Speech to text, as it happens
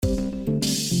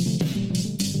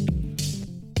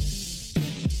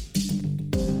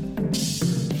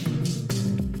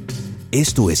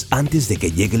Esto es Antes de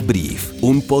que llegue el brief,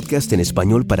 un podcast en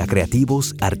español para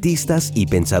creativos, artistas y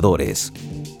pensadores.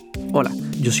 Hola,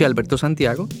 yo soy Alberto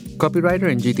Santiago, copywriter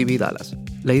en GTV Dallas.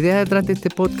 La idea detrás de este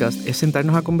podcast es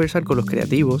sentarnos a conversar con los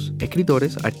creativos,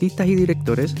 escritores, artistas y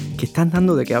directores que están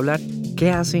dando de qué hablar, qué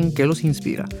hacen, qué los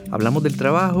inspira. Hablamos del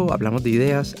trabajo, hablamos de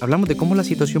ideas, hablamos de cómo la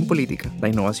situación política, la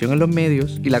innovación en los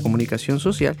medios y la comunicación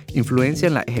social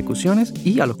influencian las ejecuciones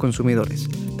y a los consumidores.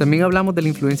 También hablamos de la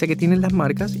influencia que tienen las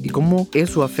marcas y cómo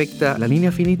eso afecta la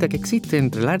línea finita que existe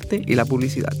entre el arte y la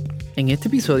publicidad. En este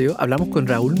episodio hablamos con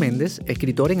Raúl Méndez,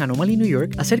 escritor en Anomaly, New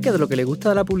York, acerca de lo que le gusta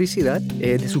de la publicidad,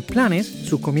 de sus planes,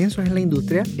 sus comienzos en la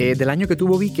industria, del año que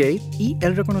tuvo VK y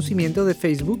el reconocimiento de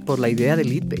Facebook por la idea de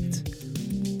Lead Baits.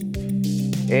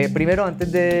 Primero,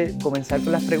 antes de comenzar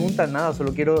con las preguntas,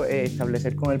 solo quiero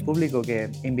establecer con el público que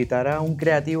invitar a un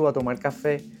creativo a tomar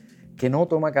café que no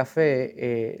toma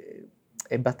café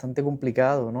es bastante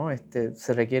complicado, ¿no?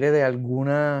 Se requiere de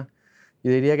algunas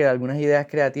ideas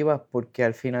creativas porque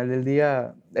al final del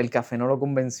día el café no lo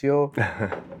convenció.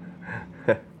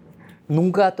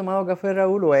 ¿Nunca has tomado café,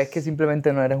 Raúl, o es que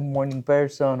simplemente no eres un morning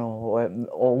person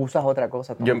o usas otra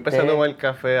cosa? Yo empecé a tomar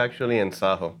café en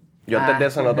Sajo. Yo antes de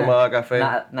eso no tomaba café.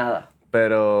 Nada.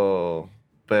 Pero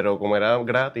como era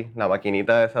gratis, la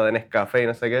maquinita esa de Nescafé y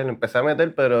no sé qué, lo empecé a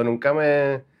meter, pero nunca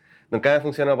me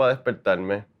funcionó para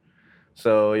despertarme.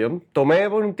 So, yo tomé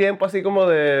por un tiempo así como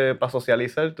para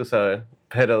socializar, tú sabes.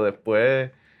 Pero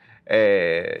después...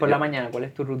 Por la mañana, ¿cuál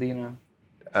es tu rutina?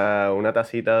 Una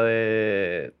tacita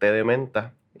de té de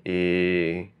menta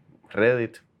y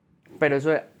Reddit. Pero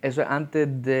eso es antes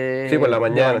de... Sí, por la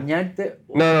mañana. ¿De bañarte?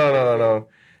 No.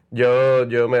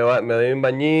 Yo me doy un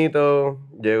bañito,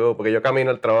 llego, porque yo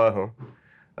camino al trabajo.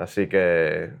 Así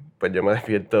que pues yo me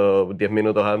despierto 10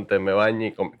 minutos antes, me baño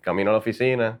y camino a la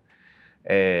oficina.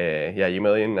 Y allí me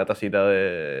doy una tacita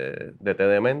de té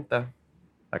de menta,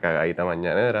 la cagadita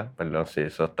mañanera. Perdón si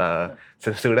eso está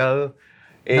censurado.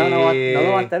 No lo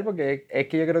va a estar porque es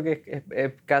que yo creo que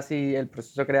es casi el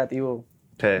proceso creativo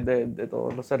de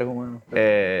todos los seres humanos.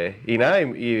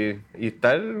 Y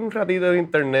estar un ratito en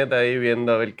internet ahí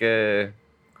viendo a ver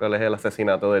cuál es el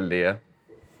asesinato del día.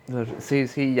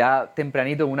 Sí, ya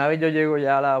tempranito. Una vez yo llego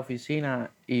ya a la oficina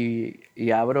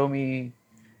y abro mis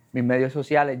medios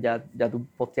sociales, ya tú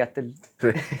posteaste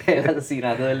el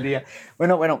asesinato del día.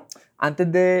 Bueno,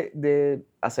 antes de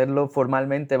hacerlo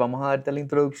formalmente, vamos a darte la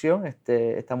introducción.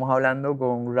 Estamos hablando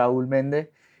con Raúl Méndez,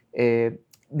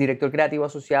 director creativo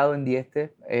asociado en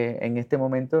Dieste en este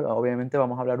momento. Obviamente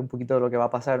vamos a hablar un poquito de lo que va a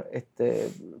pasar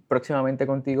próximamente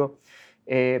contigo,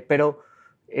 pero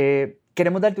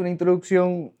queremos darte una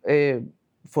introducción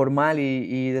formal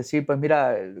y decir, pues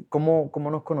mira, cómo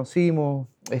nos conocimos,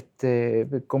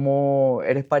 cómo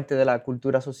eres parte de la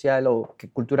cultura social o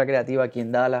cultura creativa aquí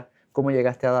en Dallas, cómo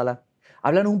llegaste a Dallas.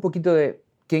 Háblanos un poquito de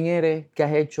quién eres, qué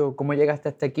has hecho, cómo llegaste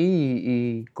hasta aquí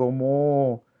y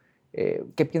cómo,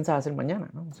 qué piensas hacer mañana,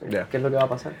 ¿no? O sea, ¿qué es lo que va a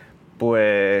pasar?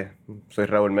 Pues soy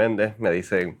Raúl Méndez,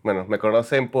 me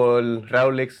conocen por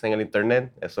Raulix en el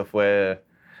internet. Eso fue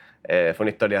una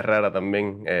historia rara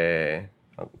también.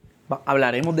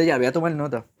 Hablaremos de ella, voy a tomar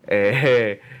nota.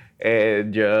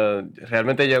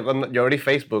 Yo abrí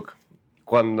Facebook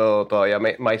cuando todavía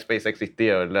MySpace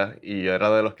existía, ¿verdad? Y yo era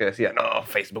de los que decía, no,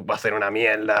 Facebook va a ser una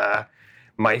mierda,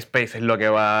 MySpace es lo que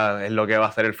va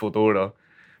a ser el futuro.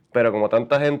 Pero como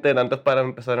tantos para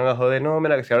empezaron a joder, no,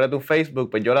 mira, que si abres tu Facebook,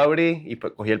 pues yo la abrí y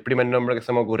pues cogí el primer nombre que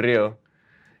se me ocurrió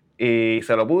y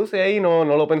se lo puse ahí, no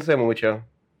lo pensé mucho.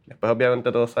 Después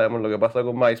obviamente todos sabemos lo que pasó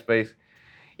con MySpace.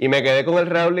 Y me quedé con el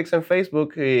Raulix en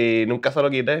Facebook y nunca se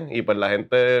lo quité. Y pues la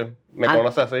gente me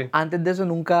conoce así. Antes de eso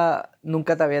nunca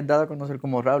te habías dado a conocer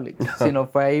como Raulix, sino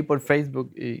fue ahí por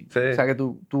Facebook. Sí. O sea que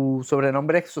tu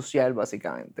sobrenombre es social,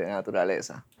 básicamente, de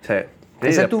naturaleza. Sí.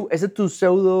 Ese es tu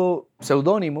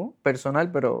seudónimo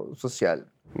personal, pero social.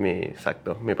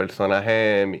 Exacto. Mi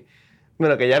personaje...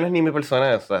 Bueno, que ya no es ni mi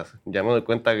personaje. O sea, ya me doy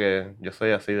cuenta que yo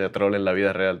soy así de troll en la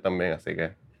vida real también. Así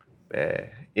que...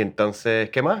 y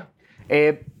entonces, ¿qué más?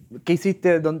 ¿Qué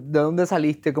hiciste? ¿De dónde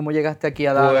saliste? ¿Cómo llegaste aquí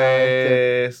a Dallas?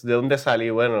 Pues, ¿de dónde salí?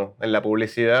 Bueno, en la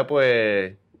publicidad,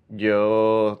 pues,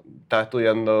 yo estaba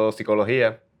estudiando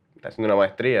psicología, estaba haciendo una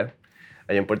maestría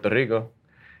allá en Puerto Rico.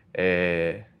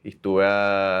 Y estuve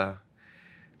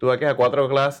aquí a 4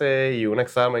 clases y un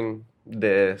examen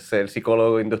de ser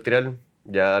psicólogo industrial,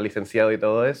 ya licenciado y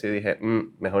todo eso, y dije,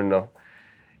 mejor no.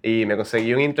 Y me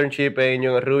conseguí un internship en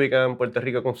Young Rubicam en Puerto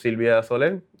Rico con Silvia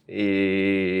Soler,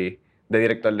 y de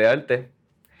director de arte.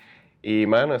 Y,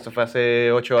 mano, eso fue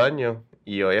hace 8 años.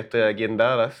 Y hoy estoy aquí en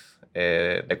Dallas,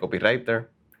 de copywriter.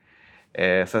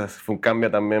 Eso fue un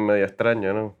cambio también medio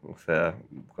extraño, ¿no? O sea,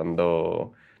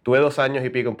 cuando Tuve 2 años y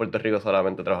pico en Puerto Rico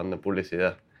solamente trabajando en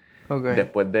publicidad. Okay.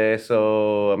 Después de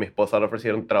eso, a mi esposa le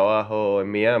ofrecieron trabajo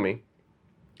en Miami.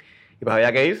 Y pues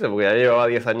había que irse, porque ya llevaba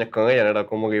 10 años con ella. No era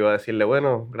como que iba a decirle,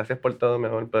 bueno, gracias por todo, mi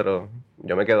amor, pero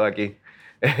yo me quedo aquí.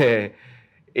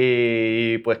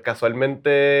 Y pues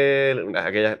casualmente, en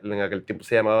aquel tiempo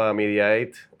se llamaba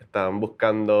Mediaite, estaban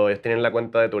buscando, ellos tienen la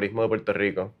cuenta de turismo de Puerto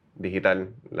Rico, digital,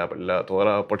 toda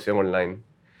la porción online.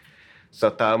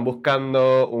 Estaban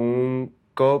buscando un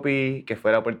copy que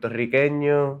fuera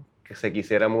puertorriqueño, que se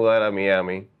quisiera mudar a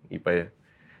Miami. Y pues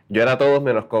yo era todo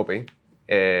menos copy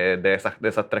de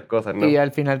esas 3 cosas, ¿no? Y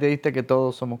al final te diste que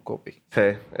todos somos copy. Sí,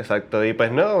 exacto. Y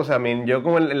pues no, o sea, yo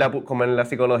como en la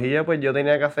psicología, pues yo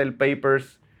tenía que hacer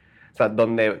papers, o sea,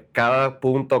 donde cada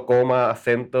punto, coma,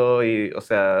 acento y, o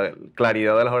sea,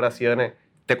 claridad de las oraciones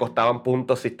te costaban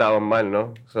puntos si estaban mal,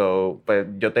 ¿no? So, pues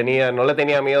yo no le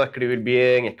tenía miedo a escribir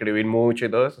bien, escribir mucho y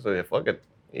todo eso, so dije, fuck it.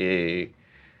 Y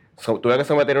tuve que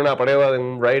someter una prueba de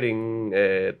un writing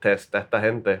test a esta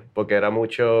gente, porque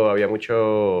había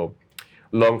mucho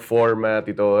long format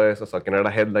y todo eso, o sea, que no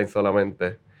era headline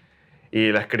solamente.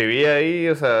 Y la escribí ahí,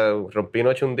 o sea, rompí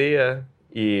noche un día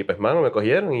y pues, mano, me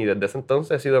cogieron y desde ese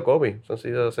entonces he sido copy. Han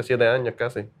sido hace 7 años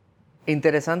casi.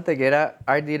 Interesante que era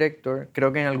art director.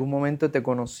 Creo que en algún momento te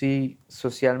conocí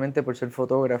socialmente por ser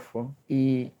fotógrafo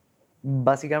y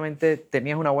básicamente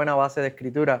tenías una buena base de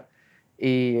escritura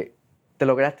y ¿te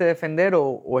lograste defender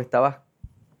o estabas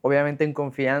obviamente en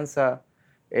confianza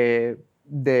de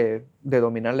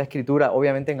dominar la escritura,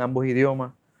 obviamente en ambos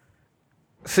idiomas?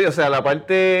 Sí, o sea, la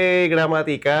parte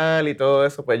gramatical y todo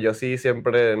eso, pues yo sí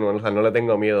siempre, no, o sea, no le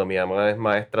tengo miedo. Mi mamá es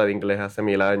maestra de inglés hace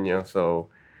 1000 años,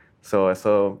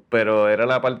 eso, pero era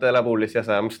la parte de la publicidad, o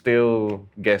sea, I'm still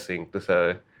guessing, tú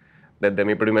sabes. Desde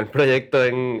mi primer proyecto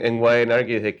en YNR,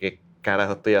 que dije, ¿qué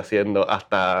carajo estoy haciendo?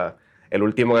 Hasta el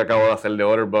último que acabo de hacer de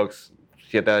Otterbox,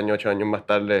 7 años, 8 años más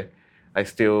tarde, I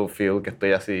still feel que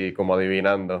estoy así como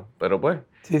adivinando. Pero pues,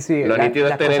 Sí, lo nítido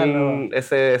es tener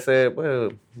ese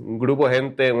pues, un grupo de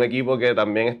gente, un equipo que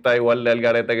también está igual de al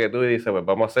garete que tú y dice, pues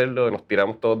vamos a hacerlo y nos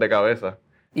tiramos todos de cabeza.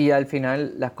 Y al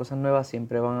final las cosas nuevas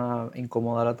siempre van a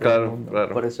incomodar a todo el mundo.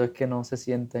 Claro. Por eso es que no se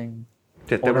sienten...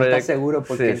 Si o no estás seguro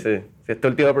porque... Sí. Si este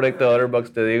último proyecto de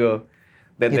Otterbox, te digo...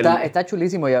 Está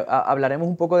chulísimo y hablaremos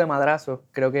un poco de Madrazo,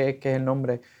 creo que es el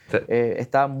nombre. Sí.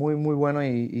 Está muy, muy bueno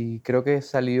y creo que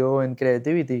salió en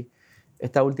Creativity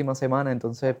esta última semana,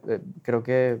 entonces creo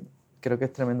que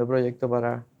es tremendo proyecto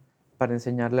para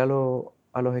enseñarle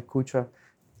a los escuchas.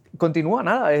 Continúa,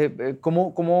 nada,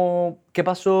 ¿qué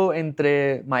pasó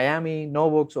entre Miami,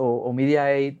 Novox o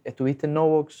Mediaite? ¿Estuviste en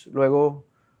Novox, luego...?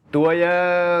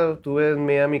 Estuve en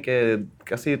Miami que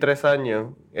casi 3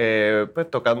 años, pues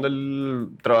trabajando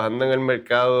en el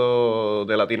mercado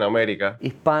de Latinoamérica.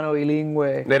 Hispano,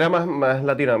 bilingüe. Era más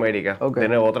Latinoamérica. Okay.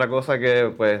 Tiene otra cosa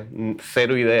que, pues,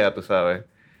 cero idea, tú sabes.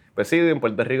 Pues sí, en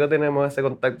Puerto Rico tenemos ese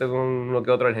contacto con uno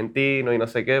que otro argentino y no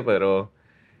sé qué, pero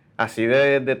así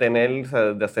de tener, o sea,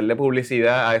 de hacerle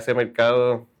publicidad a ese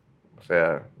mercado, o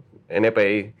sea,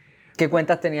 NPI. ¿Qué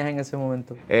cuentas tenías en ese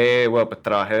momento? Bueno, pues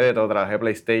trabajé de todo. Trabajé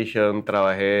PlayStation,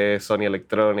 trabajé Sony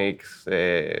Electronics,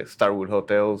 Starwood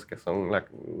Hotels, que son los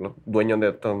dueños de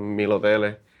estos 1000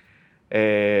 hoteles.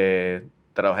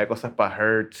 Trabajé cosas para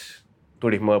Hertz,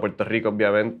 Turismo de Puerto Rico,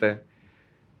 obviamente,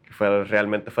 que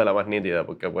realmente fue la más nítida,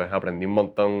 porque pues aprendí un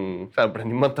montón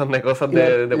de cosas de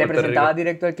Puerto Rico. ¿Le presentabas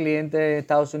directo al cliente de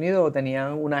Estados Unidos o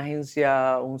tenían una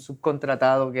agencia, un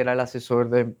subcontratado que era el asesor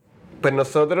de...? Pues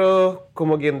nosotros,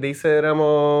 como quien dice,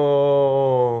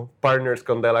 éramos partners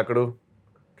con De La Cruz,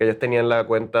 que ellos tenían la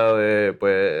cuenta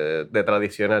de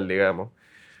tradicional, digamos.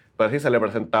 Pero sí, se le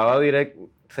presentaba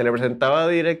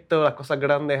directo las cosas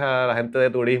grandes a la gente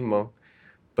de turismo,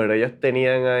 pero ellos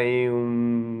tenían ahí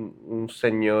un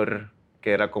señor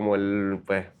que era como el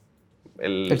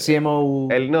CMO.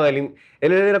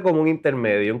 Él era como un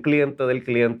intermedio, un cliente del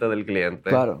cliente del cliente.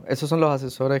 Claro, esos son los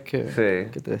asesores que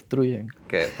te destruyen.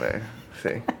 Que pues,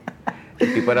 sí.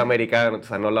 El tipo era americano, o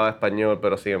sea, no hablaba español,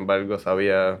 pero sin embargo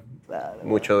sabía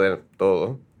mucho de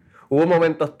todo. Hubo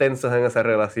momentos tensos en esa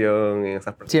relación.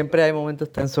 Siempre hay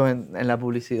momentos tensos en la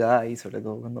publicidad y sobre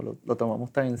todo cuando lo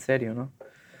tomamos tan en serio, ¿no?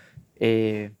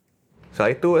 O sea,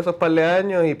 ahí estuve esos par de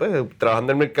años y pues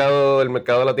trabajando en el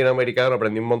mercado latinoamericano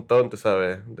aprendí un montón, tú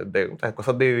sabes, de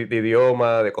cosas de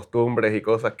idioma, de costumbres y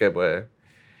cosas que pues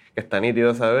que está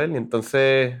nítido saber. Y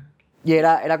entonces... ¿Y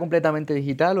era completamente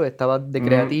digital o estaba de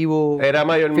creativo? Era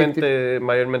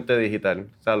mayormente digital.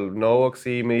 O sea, Novox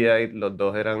y Mediaite, los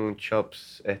dos eran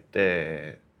shops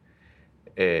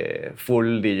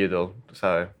full digital, tú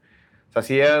sabes. O sea,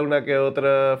 hacía una que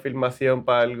otra filmación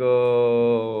para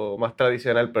algo más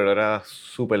tradicional, pero era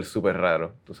súper, súper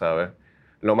raro, tú sabes.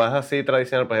 Lo más así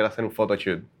tradicional pues era hacer un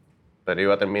photoshoot, pero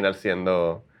iba a terminar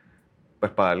siendo pues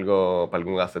para algo, para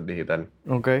algún asset digital.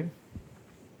 Ok.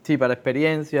 Sí, para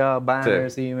experiencia,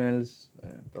 banners, Sí. emails,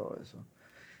 todo eso.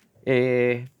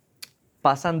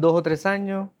 Pasan 2 o 3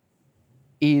 años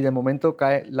y de momento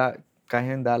caes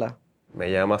en Dallas, Me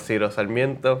llama Ciro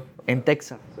Sarmiento, en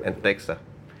Texas. en Texas.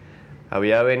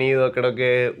 Había venido creo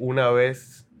que una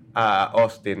vez a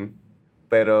Austin,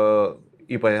 pero...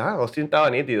 Y pues, Austin estaba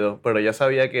nítido, pero ya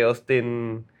sabía que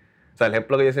Austin... O sea, el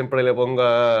ejemplo que yo siempre le pongo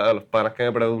a los panas que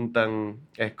me preguntan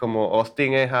es como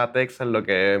Austin es a Texas lo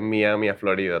que es Miami a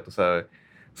Florida, tú sabes.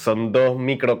 Son dos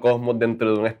microcosmos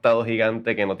dentro de un estado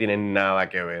gigante que no tienen nada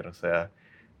que ver, o sea...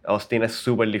 Austin es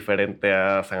súper diferente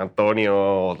a San Antonio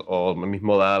o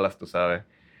mismo Dallas, tú sabes.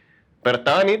 Pero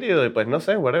estaba nítido y pues no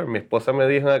sé, whatever. Mi esposa me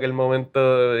dijo en aquel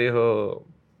momento, dijo,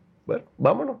 bueno,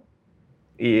 vámonos.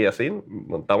 Y así,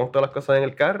 montamos todas las cosas en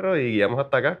el carro y guiamos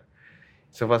hasta acá.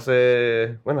 Se fue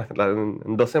hace, bueno,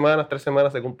 en 2 semanas, 3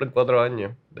 semanas se cumplen 4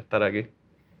 años de estar aquí.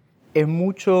 Es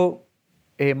mucho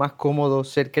más cómodo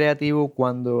ser creativo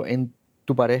cuando en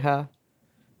tu pareja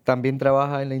también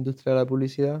trabaja en la industria de la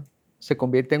publicidad. Se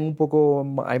convierte en un poco,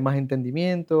 hay más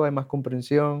entendimiento, hay más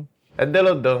comprensión. Es de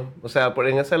los dos. O sea, por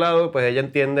en ese lado, pues ella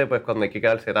entiende pues cuando hay que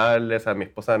quedarse tarde. O sea, mi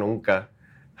esposa nunca,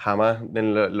 jamás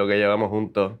en lo que llevamos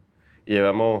juntos. Y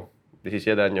llevamos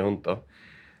 17 años juntos.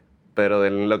 Pero de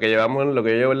lo que llevamos, lo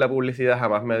que yo llevo en la publicidad,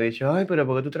 jamás me ha dicho, ay, pero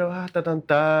 ¿por qué tú trabajas hasta tan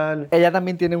tal? ¿Ella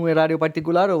también tiene un horario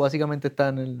particular o básicamente está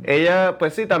en Ella,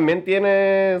 pues sí, también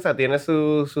tiene, o sea, tiene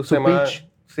su su semana, pitch?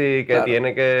 sí, que Claro.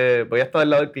 tiene que, voy a estar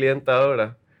al lado del cliente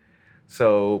ahora.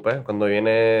 So, pues, cuando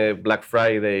viene Black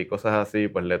Friday y cosas así,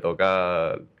 pues le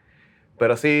toca.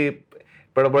 Pero sí,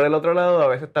 pero por el otro lado, a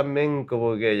veces también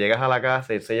como que llegas a la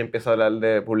casa y ella empieza a hablar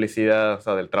de publicidad, o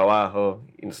sea, del trabajo,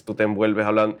 y entonces tú te envuelves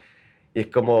hablando, y es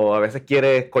como, a veces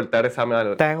quieres cortar esa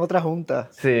mano. Está en otra junta,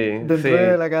 Sí, dentro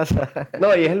de sí. la casa.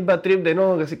 No, y es el bad trip de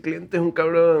no, que si el cliente es un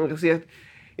cabrón, que si es...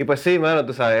 Y pues sí, mano,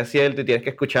 tú sabes, es cierto y tienes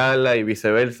que escucharla y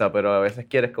viceversa, pero a veces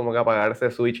quieres como que apagar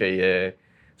ese switch y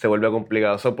se vuelve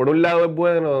complicado. So, por un lado es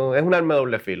bueno, es un arma de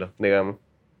doble filo, digamos.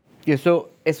 Y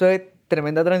eso es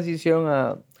tremenda transición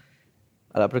a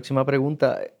la próxima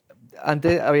pregunta.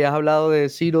 Antes habías hablado de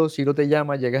Ciro te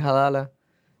llama, llegas a Dallas.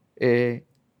 Eh,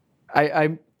 hay,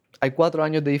 hay, hay 4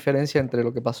 años de diferencia entre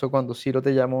lo que pasó cuando Ciro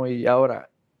te llamó y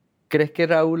ahora. ¿Crees que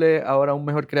Raúl es ahora un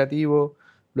mejor creativo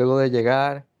luego de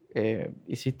llegar?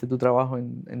 Hiciste tu trabajo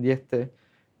en Dieste.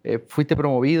 Fuiste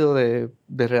promovido de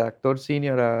redactor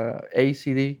senior a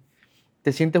ACD.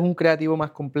 ¿Te sientes un creativo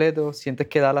más completo? ¿Sientes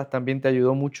que Dallas también te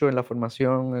ayudó mucho en la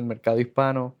formación en el mercado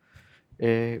hispano?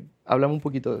 Háblame un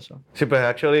poquito de eso. Sí, pues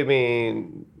actually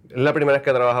es la primera vez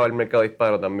que trabajaba en el mercado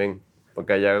hispano también,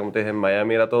 porque allá, como te dije, en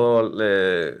Miami era todo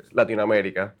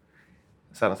Latinoamérica.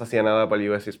 O sea, no se hacía nada para el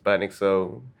US Hispanic,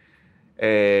 so...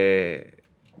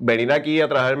 venir aquí a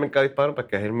trabajar en el mercado hispano, pues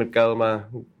que es el mercado más,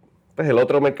 pues el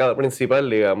otro mercado principal,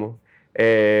 digamos.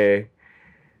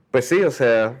 Pues sí, o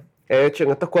sea,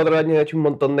 en estos 4 años he hecho un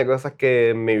montón de cosas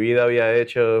que en mi vida había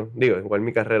hecho. Digo, igual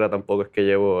mi carrera tampoco es que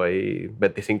llevo ahí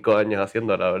 25 años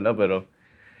haciendo, la verdad, pero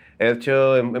he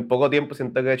hecho, en poco tiempo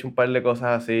siento que he hecho un par de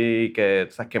cosas así que,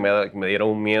 sabes, que me dieron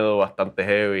un miedo bastante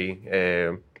heavy.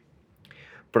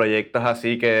 Proyectos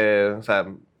así que, o sea,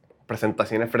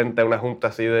 presentaciones frente a una junta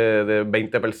así de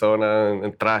 20 personas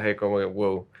en traje, como que,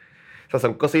 wow. O sea,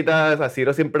 son cositas, o sea,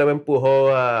 Ciro siempre me empujó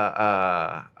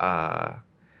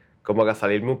como que a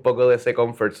salirme un poco de ese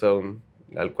comfort zone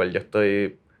al cual yo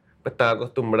estoy, pues, estaba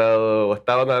acostumbrado, o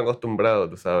estaba tan acostumbrado,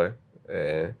 tú sabes.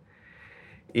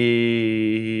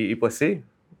 Y pues sí,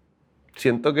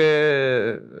 siento sí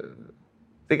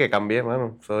que cambié,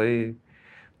 mano.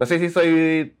 No sé si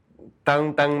soy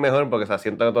tan mejor, porque o sea,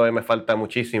 siento que todavía me falta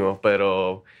muchísimo,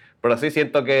 pero sí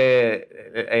siento que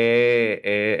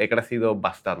he crecido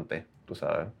bastante, tú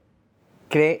sabes.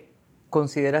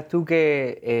 ¿Consideras tú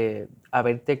que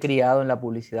haberte criado en la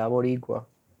publicidad boricua,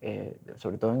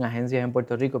 sobre todo en agencias en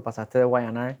Puerto Rico, pasaste de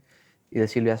Guayanar y de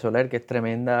Silvia Soler, que es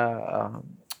tremenda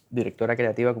directora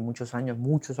creativa con muchos años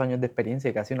de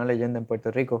experiencia, casi una leyenda en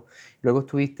Puerto Rico? Luego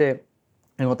estuviste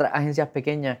en otras agencias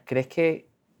pequeñas. ¿Crees que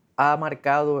ha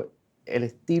marcado el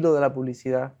estilo de la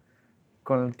publicidad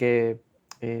con el que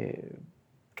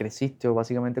creciste o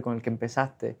básicamente con el que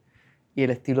empezaste? Y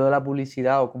el estilo de la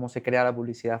publicidad o cómo se crea la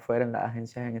publicidad fuera en las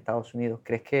agencias en Estados Unidos.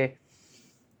 ¿Crees que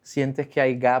sientes que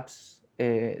hay gaps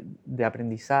de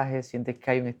aprendizaje? ¿Sientes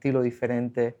que hay un estilo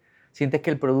diferente? ¿Sientes que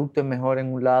el producto es mejor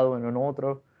en un lado o en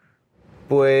otro?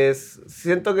 Pues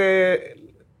siento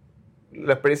que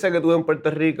la experiencia que tuve en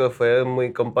Puerto Rico fue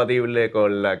muy compatible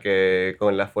con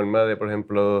con la forma de, por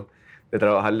ejemplo, de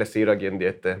trabajar de Ciro aquí en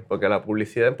Dieste. Porque la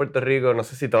publicidad en Puerto Rico, no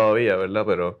sé si todavía, ¿verdad?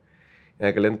 Pero en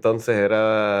aquel entonces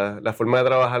la forma de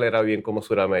trabajar era bien como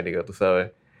Sudamérica, tú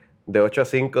sabes. De 8 a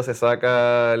 5 se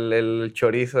saca el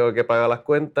chorizo que paga las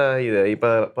cuentas y de ahí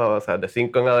o sea, de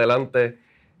 5 en adelante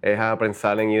es a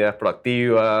pensar en ideas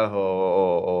proactivas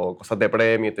o cosas de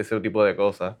premio, ese tipo de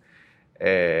cosas.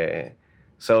 En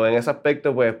ese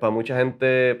aspecto, pues, para mucha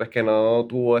gente pues, que no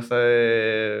tuvo pues,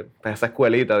 esa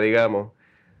escuelita, digamos,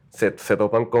 se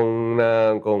topan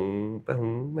con pues,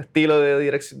 un estilo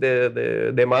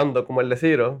de mando como el de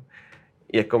Ciro,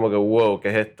 y es como que, wow, ¿qué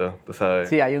es esto? Tú sabes.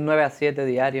 Sí, hay un 9 a 7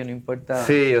 diario, no importa.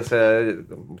 Sí, o sea,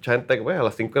 mucha gente que pues, a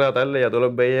las 5 de la tarde ya tú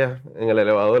los veías en el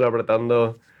elevador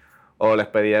apretando, o les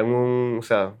pedían o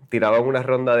sea, tiraban una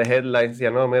ronda de headlines y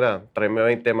decían, no, mira, tráeme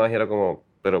 20 más, y era como,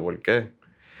 ¿pero por qué?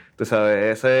 Tú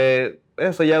sabes,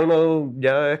 eso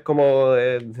ya es como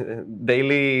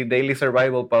daily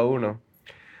survival para uno.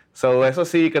 Eso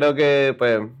sí creo que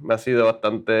pues me ayudó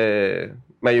bastante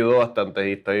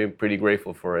y estoy pretty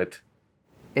grateful for it.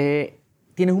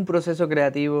 ¿Tienes un proceso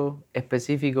creativo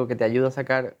específico que te ayuda a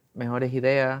sacar mejores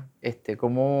ideas?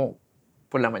 ¿Cómo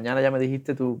por la mañana ya me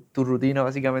dijiste tu rutina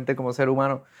básicamente como ser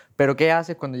humano? Pero ¿qué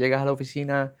haces cuando llegas a la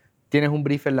oficina, tienes un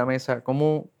brief en la mesa?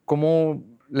 ¿Cómo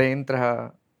le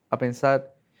entras a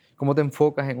pensar? ¿Cómo te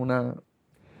enfocas en una...?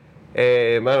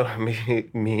 Bueno,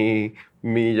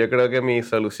 yo creo que mi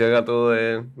solución a todo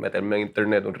es meterme en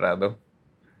internet un rato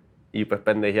y pues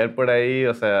pendejear por ahí,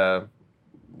 o sea,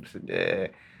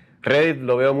 eh, Reddit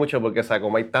lo veo mucho porque, o sea,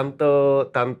 como hay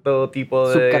tanto tipo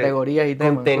de Subcategorías y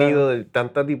temas, contenido, claro. de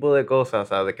tanto tipo de cosas, o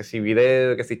sea, de que si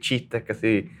videos, que si chistes, que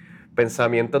si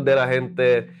pensamientos de la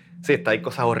gente, sí, hay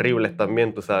cosas horribles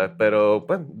también, tú sabes, pero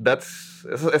pues,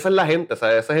 esa es la gente, o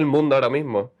sea, ese es el mundo ahora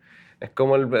mismo. Es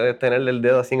como tenerle el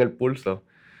dedo así en el pulso.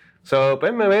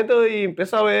 Pues me meto y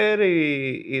empiezo a ver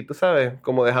y tú sabes,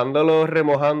 como dejándolo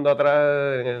remojando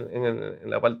atrás en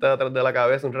la parte de atrás de la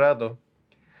cabeza un rato.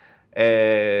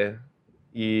 Eh,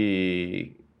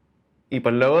 y, y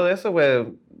pues luego de eso, pues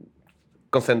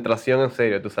concentración en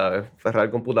serio, tú sabes. Cerrar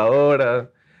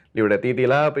computadora, libretita y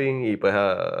lápiz y pues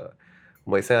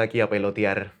como dicen aquí, a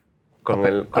pelotear con A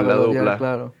la pelotear, dupla.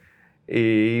 claro.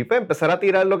 Y pues empezar a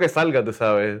tirar lo que salga, tú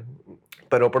sabes.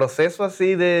 Pero proceso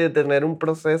así de tener un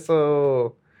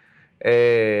proceso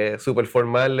súper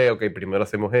formal de, ok, primero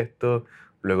hacemos esto,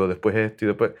 luego después esto y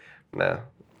después, nada.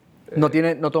 ¿No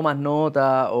tomas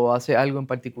nota o haces algo en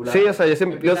particular? Sí, o sea, yo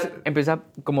siempre... ¿Empiezas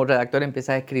como redactor,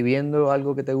 empiezas escribiendo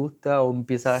algo que te gusta o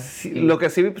empiezas...? Sí, lo que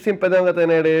sí siempre tengo que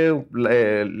tener es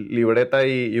libreta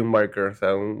y un marker. O sea,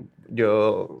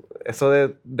 eso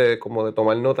de como de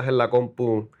tomar notas en la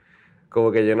compu,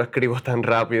 como que yo no escribo tan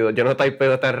rápido, yo no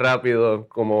typeo tan rápido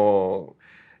como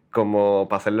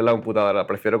para hacerle la computadora.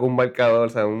 Prefiero que un marcador, o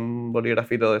sea, un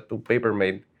bolígrafito de esto, un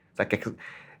Papermate. O sea, que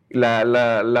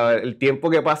el tiempo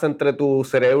que pasa entre tu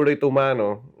cerebro y tu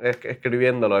mano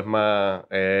escribiéndolo es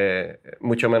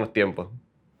mucho menos tiempo.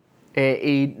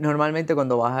 Y normalmente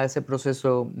cuando vas a ese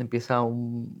proceso, empieza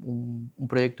un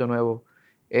proyecto nuevo,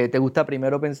 ¿te gusta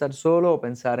primero pensar solo o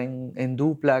pensar en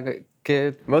dupla? Me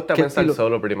gusta ¿Qué pensar estilo?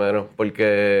 solo primero,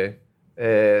 porque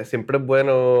siempre es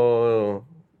bueno,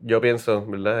 yo pienso,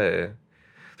 ¿verdad?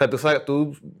 O sea, tú sabes,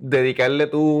 tú dedicarle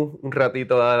un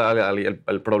ratito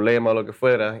al problema o lo que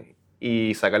fuera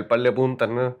y sacar un par de puntas,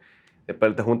 ¿no?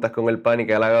 Después te juntas con el pan y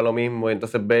que él haga lo mismo y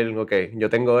entonces ver, ok,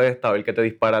 yo tengo esta, a ver qué te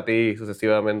dispara a ti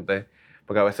sucesivamente.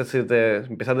 Porque a veces si te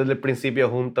empiezas desde el principio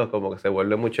juntos, como que se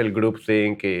vuelve mucho el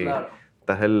groupthink y Claro.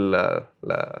 estás en la...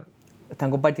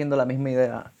 Están compartiendo la misma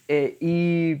idea.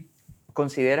 ¿Y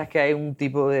consideras que hay un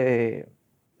tipo de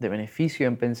beneficio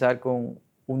en pensar con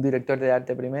un director de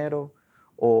arte primero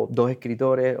o dos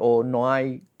escritores? ¿O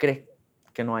crees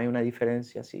que no hay una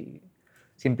diferencia si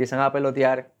empiezan a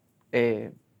pelotear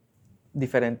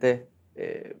diferentes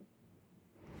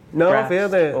No, crafts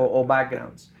fíjate. o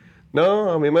backgrounds?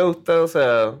 No, a mí me gusta, o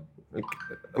sea,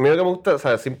 a mí lo que me gusta, o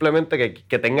sea, simplemente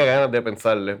que tenga ganas de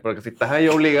pensarle, porque si estás ahí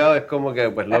obligado es como que,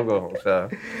 pues loco, o sea,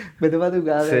 Vete para tu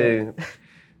casa. sí.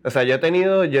 O sea, yo he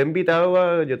tenido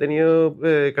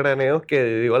craneos que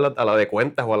digo a la de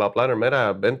cuentas o a la planner,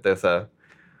 mira, vente, o sea,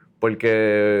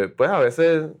 porque pues a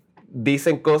veces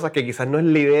dicen cosas que quizás no es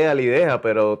la idea,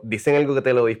 pero dicen algo que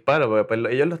te lo dispara, porque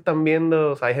pues, ellos lo están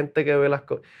viendo, o sea, hay gente que ve las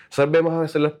cosas. Nosotros vemos a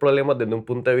veces los problemas desde un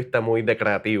punto de vista muy de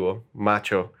creativo,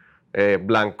 macho,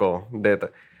 blanco, o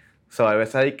sea, a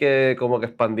veces hay que como que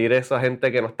expandir eso a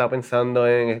gente que no está pensando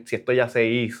en si esto ya se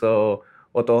hizo,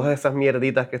 o todas esas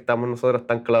mierditas que estamos nosotros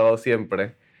tan clavados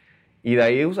siempre. Y de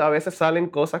ahí a veces salen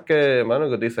cosas que, mano,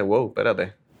 que tú dices, wow,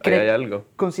 espérate, ahí hay algo.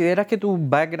 ¿Consideras que tu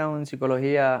background en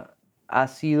psicología ha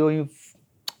sido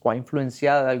o ha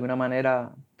influenciado de alguna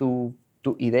manera tus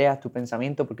ideas, tu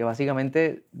pensamiento? Porque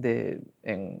básicamente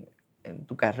en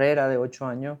tu carrera de 8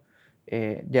 años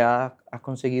ya has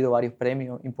conseguido varios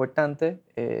premios importantes,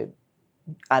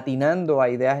 atinando a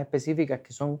ideas específicas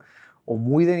que son o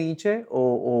muy de niche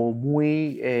o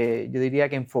muy, yo diría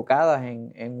que enfocadas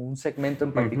en un segmento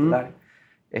en particular.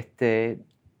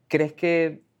 ¿Crees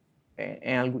que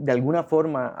de alguna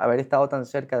forma haber estado tan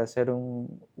cerca de ser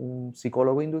un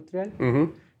psicólogo industrial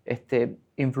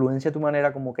influencia tu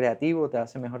manera como creativo, te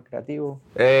hace mejor creativo?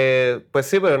 Pues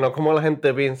sí, pero no como la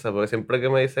gente piensa, porque siempre que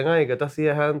me dicen, ay, ¿qué tú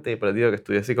hacías antes? Pero digo que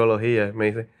estudié psicología, me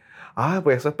dicen,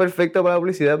 pues eso es perfecto para la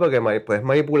publicidad porque puedes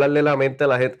manipularle la mente a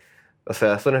la gente. O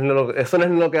sea, eso no es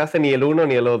lo que hace ni el uno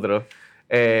ni el otro.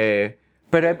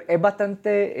 Pero es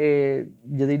bastante,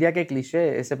 yo diría que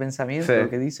cliché ese pensamiento Sí.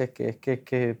 que dices, que es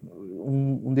que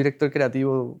un director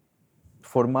creativo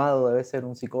formado debe ser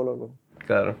un psicólogo.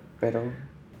 Claro.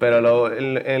 Pero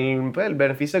el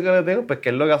beneficio que le tengo, pues, que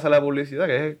es lo que hace la publicidad,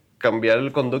 que es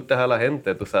cambiar conductas a la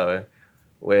gente, tú sabes.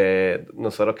 Pues,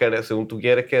 nosotros según tú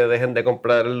quieres que dejen de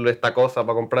comprar esta cosa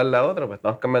para comprar la otra, pues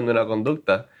estamos cambiando una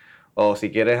conducta. O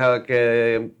si quieres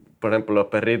que, por ejemplo, los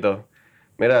perritos,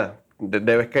 mira,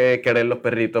 debes querer los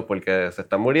perritos porque se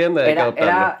están muriendo y hay que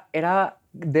adoptarlos.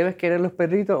 ¿Debes querer los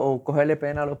perritos o cogerle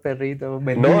pena a los perritos?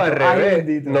 No, al revés.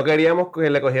 Bendito. No queríamos que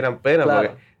le cogieran pena, Claro.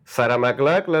 porque Sarah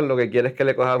McLachlan lo que quiere es que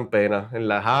le cojan pena en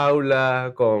las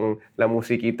aulas, con la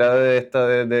musiquita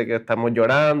de que estamos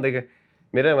llorando. Y que,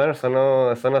 mira, hermano, eso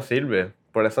no sirve.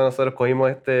 Por eso nosotros cogimos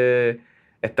este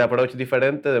approach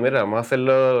diferente de, mira, vamos a hacer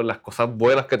las cosas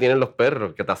buenas que tienen los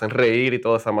perros, que te hacen reír y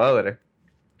toda esa madre.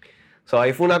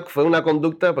 Ahí fue una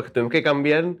conducta porque tuvimos que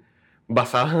cambiar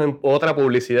basada en otra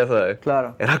publicidad, ¿sabes?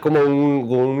 Claro. Era como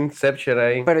un inception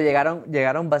ahí. Pero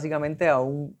llegaron básicamente a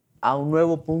un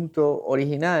nuevo punto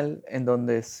original en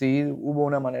donde sí hubo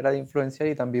una manera de influenciar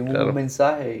y también hubo un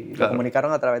mensaje y lo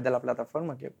comunicaron a través de la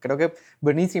plataforma, que creo que es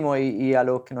buenísimo y a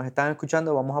los que nos están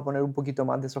escuchando vamos a poner un poquito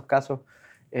más de esos casos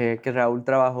que Raúl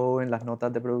trabajó en las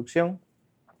notas de producción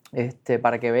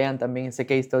para que vean también ese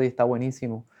case study, está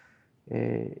buenísimo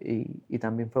y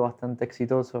también fue bastante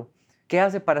exitoso. ¿Qué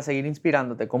haces para seguir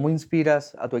inspirándote? ¿Cómo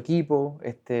inspiras a tu equipo?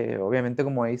 Obviamente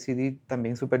como ACD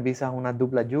también supervisas unas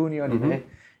duplas junior y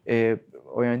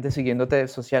obviamente siguiéndote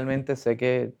socialmente sé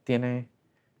que tienes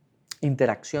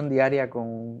interacción diaria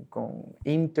con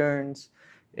interns,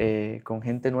 con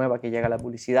gente nueva que llega a la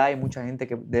publicidad y mucha gente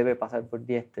que debe pasar por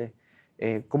Dieste.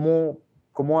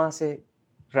 ¿Cómo hace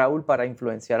Raúl para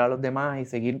influenciar a los demás y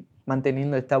seguir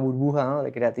manteniendo esta burbuja, ¿no?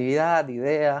 De creatividad, de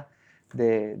ideas,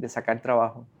 de sacar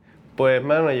trabajo? Pues,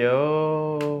 mano,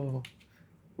 yo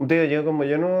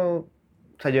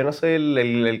no soy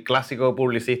el clásico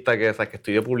publicista que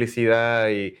estudió publicidad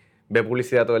y ve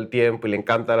publicidad todo el tiempo y le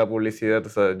encanta la publicidad, tú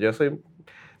sabes. Yo soy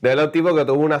de los tipos que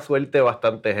tuvo una suerte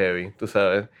bastante heavy, tú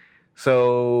sabes.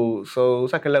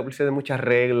 Sabes que en la publicidad hay muchas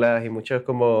reglas y muchos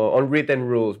como unwritten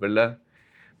rules, ¿verdad?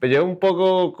 Pero yo un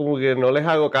poco como que no les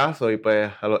hago caso y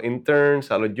pues a los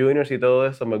interns, a los juniors y todo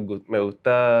eso me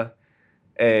gusta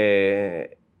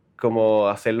como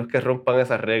hacerlos que rompan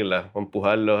esas reglas o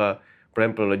empujarlos a... Por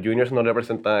ejemplo, los juniors no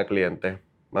representan al cliente.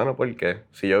 Mano, ¿por qué?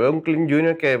 Si yo veo un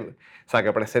junior que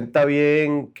presenta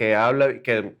bien, que habla,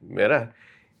 que, mira,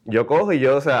 yo cojo y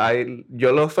yo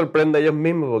los sorprendo a ellos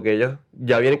mismos porque ellos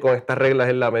ya vienen con estas reglas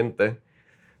en la mente.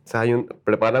 O sea,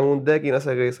 preparan un deck y no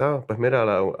sé qué dicen, pues mira,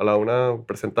 a la una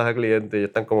presentas al cliente y ellos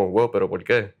están como, wow, ¿pero por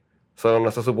qué? Eso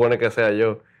no se supone que sea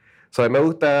yo. A mí me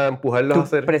gusta empujarlos a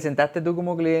hacer... ¿Presentaste tú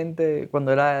como cliente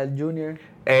cuando era junior?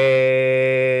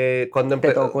 Cuando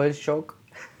 ¿Te tocó el shock?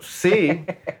 Sí,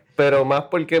 pero más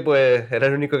porque pues era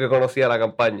el único que conocía la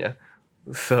campaña.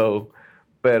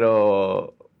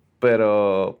 Pero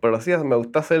sí, me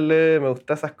gusta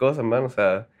esas cosas, hermano. O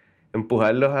sea,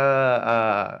 empujarlos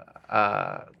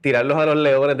a tirarlos a los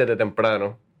leones desde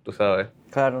temprano, tú sabes.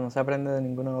 Claro, no se aprende de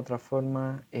ninguna otra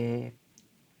forma.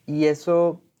 Y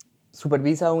eso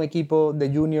supervisa a un equipo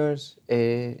de juniors.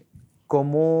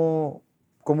 ¿Cómo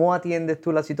atiendes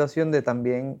tú la situación de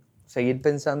también seguir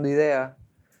pensando ideas,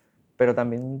 pero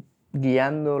también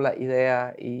guiando las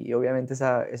ideas y obviamente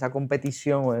esa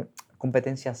competición o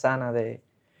competencia sana de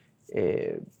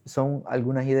son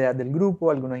algunas ideas del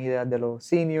grupo, algunas ideas de los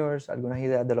seniors, algunas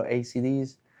ideas de los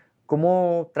ACDs?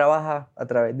 ¿Cómo trabajas a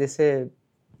través de ese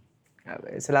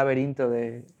laberinto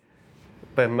de...?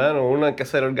 Pues, hermano, uno hay que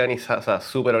ser organizado, o sea,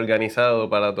 súper organizado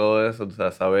para todo eso, o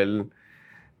sea, saber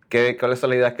cuáles son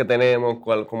las ideas que tenemos,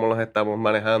 cómo los estamos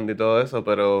manejando y todo eso,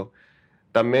 pero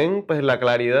También, pues, la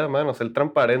claridad, mano, ser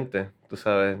transparente, tú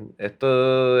sabes.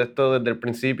 Esto desde el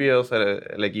principio, o sea,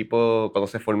 el equipo, cuando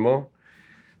se formó,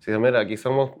 se dijo, mira, aquí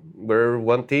we're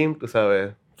one team, tú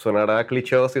sabes. Sonará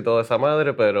clichoso y toda esa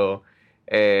madre, pero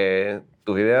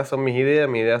tus ideas son mis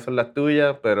ideas son las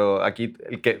tuyas, pero aquí,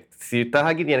 si estás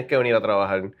aquí tienes que venir a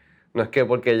trabajar. No es que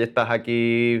porque ya estás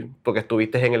aquí, porque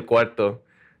estuviste en el cuarto,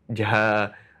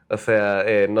 ya, o sea,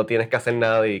 no tienes que hacer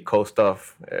nada y coast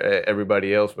off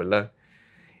everybody else, ¿verdad?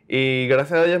 Y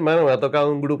gracias a Dios, hermano, me ha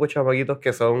tocado un grupo de chamaquitos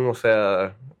que son, o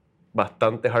sea,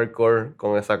 bastante hardcore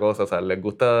con esa cosa. O sea, les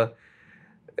gusta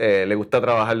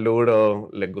trabajar duro,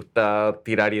 les gusta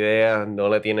tirar ideas, no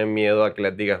le tienen miedo a que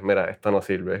les digas, mira, esto no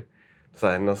sirve. O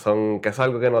sea, no son, que es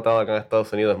algo que he notado acá en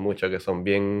Estados Unidos mucho, que son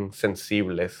bien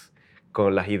sensibles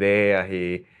con las ideas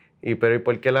pero ¿y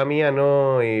por qué la mía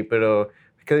no? Pero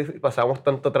es que pasamos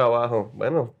tanto trabajo.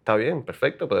 Bueno, está bien,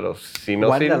 perfecto, pero si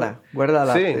no sirve...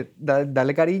 Guárdala. Sí.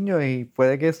 Dale cariño y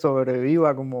puede que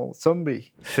sobreviva como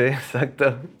zombie. Sí,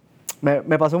 exacto.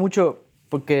 Me pasó mucho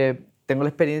porque tengo la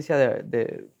experiencia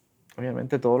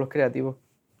obviamente, todos los creativos,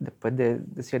 después de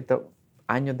ciertos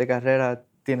años de carrera,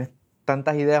 tienes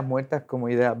tantas ideas muertas como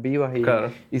ideas vivas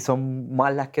Claro. y son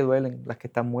más las que duelen, las que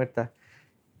están muertas.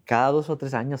 Cada 2 o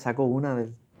 3 años saco una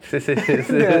Sí.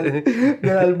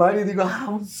 del armario y digo,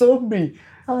 un zombie.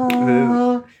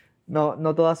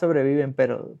 No todas sobreviven,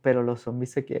 pero los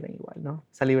zombies se quieren igual, ¿no?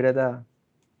 Esa libreta...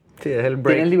 Sí, es el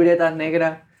break. Tienen libretas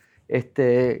negras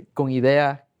con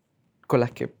ideas con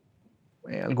las que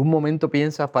en algún momento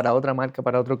piensas para otra marca,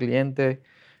 para otro cliente.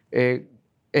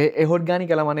 ¿Es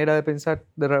orgánica la manera de pensar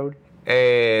de Raúl?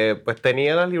 Pues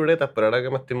tenía las libretas, pero ahora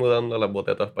que me estoy mudando las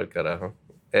boté todas para el carajo.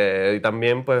 Y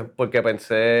también pues porque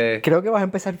pensé... Creo que vas a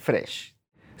empezar fresh.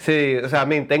 Sí, o sea,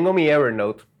 tengo mi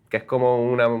Evernote, que es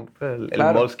como el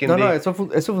Claro. Moleskine. No, eso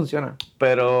funciona.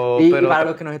 Pero Y para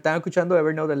los que nos están escuchando,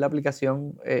 Evernote es la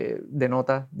aplicación de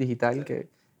notas digital que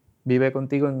vive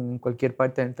contigo en cualquier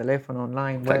parte del teléfono,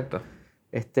 online, web.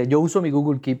 Exacto. Yo uso mi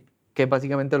Google Keep, que es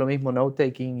básicamente lo mismo,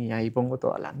 note-taking, y ahí pongo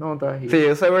todas las notas. Sí,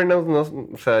 ese Evernote, no,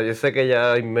 o sea, yo sé que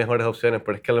ya hay mejores opciones,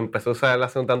 pero es que lo empecé a usar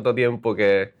hace un tanto tiempo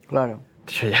que... Claro.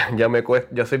 Ya me cuesta,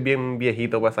 yo soy bien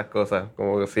viejito para esas cosas,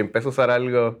 como que si empiezo a usar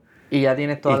algo... Y ya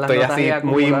tienes todas las notas. notas Y estoy así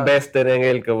muy invested en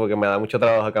él, como que me da mucho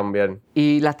trabajo cambiar.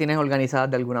 ¿Y las tienes organizadas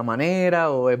de alguna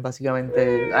manera o es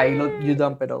básicamente ahí you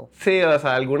dump it all? Sí, o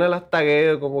sea, algunas las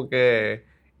tagueo como que...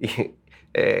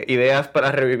 ideas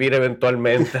para revivir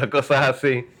eventualmente, o cosas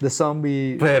así. The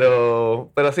zombie. Pero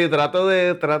sí, trato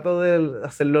de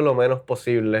hacerlo lo menos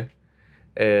posible.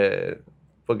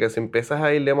 Porque si empiezas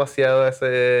a ir demasiado a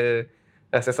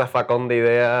ese zafacón de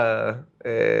ideas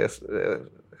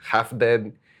half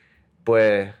dead,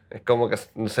 pues es como que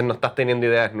no estás teniendo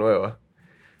ideas nuevas.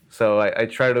 So I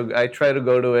try to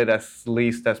go to it as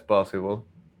least as possible.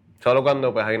 Solo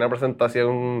cuando pues hay una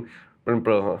presentación, por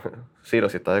ejemplo, Ciro,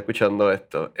 si estás escuchando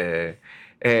esto,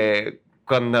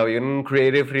 cuando había un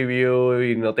creative review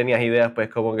y no tenías ideas, pues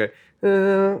como que,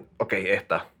 ok,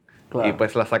 esta. Claro. Y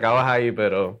pues la sacabas ahí,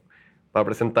 pero para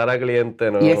presentar al cliente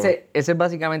no. Y ese es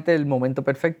básicamente el momento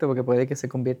perfecto porque puede que se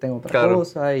convierta en otra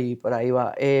cosa y por ahí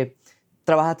va.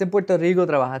 Trabajaste en Puerto Rico,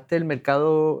 trabajaste en el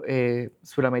mercado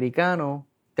suramericano,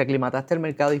 te aclimataste al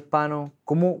mercado hispano.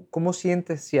 ¿Cómo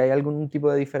sientes si hay algún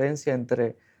tipo de diferencia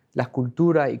entre las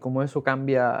culturas y cómo eso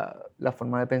cambia la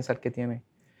forma de pensar que tienes?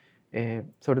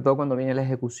 Sobre todo cuando viene la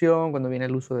ejecución, cuando viene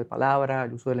el uso de palabras,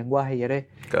 el uso del lenguaje, y eres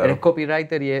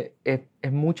copywriter y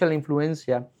es mucha la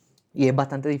influencia y es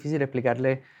bastante difícil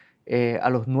explicarle a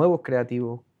los nuevos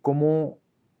creativos cómo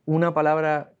una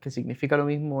palabra que significa lo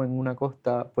mismo en una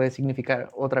costa puede significar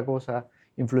otra cosa,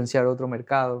 influenciar otro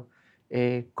mercado.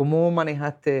 ¿Cómo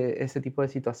manejaste ese tipo de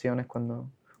situaciones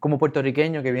como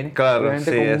puertorriqueño que vienes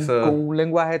con un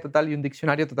lenguaje total y un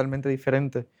diccionario totalmente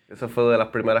diferente? Eso fue de las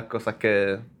primeras cosas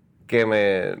que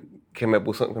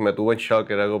me tuvo en shock.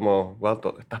 Era como,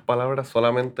 wow, estas palabras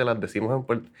solamente las decimos en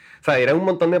Puerto... O sea, eran un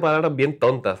montón de palabras bien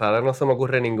tontas, ahora no se me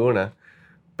ocurre ninguna,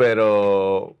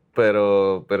 pero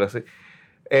sí.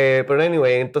 Pero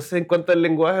anyway, entonces en cuanto al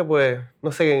lenguaje, pues,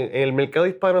 no sé, en el mercado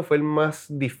hispano fue el más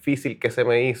difícil que se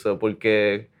me hizo,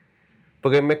 porque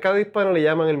el mercado hispano le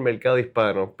llaman el mercado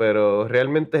hispano, pero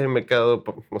realmente es el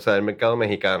mercado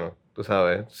mexicano, tú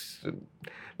sabes.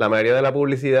 La mayoría de la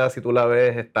publicidad, si tú la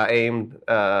ves, está aimed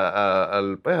a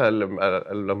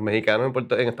los mexicanos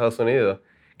en Estados Unidos,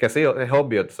 que sí, es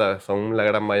obvio, ¿sabes? Son la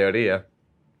gran mayoría.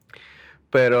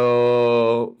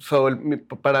 Pero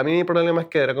para mí mi problema es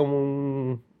que era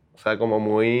como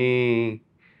muy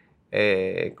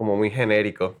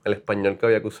genérico el español que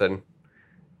había que usar.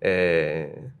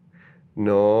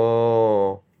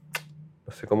 No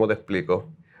sé cómo te explico.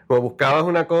 como buscabas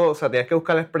una cosa, tenías que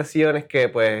buscar expresiones que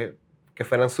pues que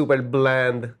fueran súper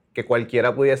bland, que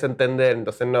cualquiera pudiese entender,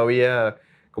 entonces no había,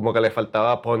 como que le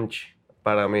faltaba punch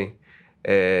para mí.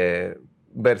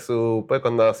 Versus, pues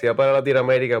cuando hacía para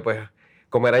Latinoamérica, pues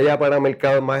como era ya para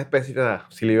mercados más específicos,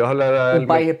 si le ibas a hablar a un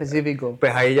país específico.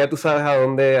 pues ahí ya tú sabes a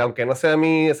dónde, aunque no sea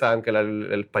mi, o sea, aunque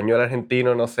el español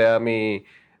argentino no sea mi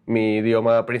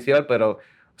idioma principal, pero,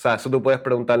 o sea, eso tú puedes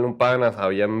preguntarle a un pana,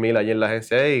 habían 1000 allí en la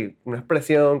agencia, y una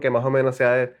expresión que más o menos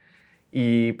sea,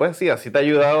 y pues sí, así te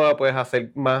ayudaba pues a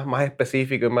ser más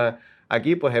específico y más,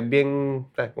 aquí pues es bien,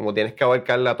 o sea, como tienes que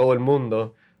abarcarle a todo el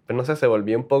mundo, pues no sé, se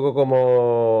volvió un poco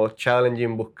como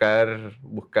challenging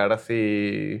buscar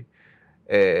así,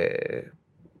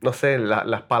 no sé,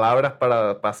 las palabras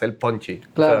para ser punchy.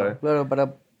 Claro, ¿sabes?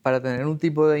 claro, para tener un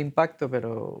tipo de impacto,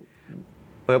 pero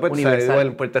Pues, universal. igual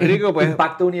en Puerto Rico, pues.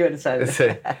 Impacto universal. Sí,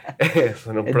 es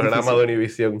un Es programa difícil. de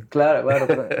Univisión. Claro,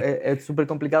 pero es súper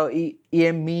complicado. Y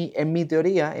en mi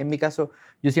teoría, en mi caso,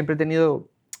 yo siempre he tenido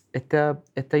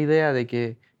esta idea de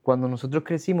que cuando nosotros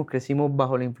crecimos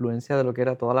bajo la influencia de lo que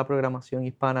era toda la programación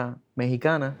hispana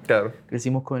mexicana. Claro,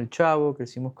 Crecimos con El Chavo,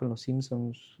 crecimos con Los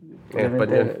Simpsons, en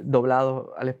obviamente español. doblados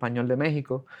al español de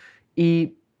México.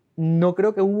 Y no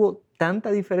creo que hubo tanta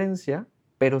diferencia,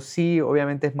 pero sí,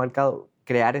 obviamente es marcado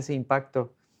crear ese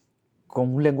impacto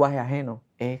con un lenguaje ajeno.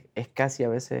 Es casi a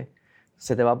veces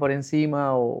se te va por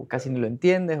encima o casi ni lo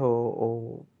entiendes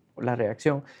o la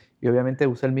reacción. Y obviamente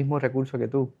usé el mismo recurso que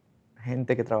tú.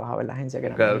 Gente que trabajaba en la agencia que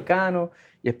eran Claro. mexicanos.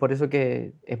 Y es por eso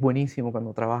que es buenísimo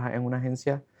cuando trabajas en una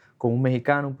agencia con un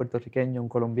mexicano, un puertorriqueño, un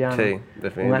colombiano, Sí, un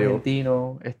definitivo.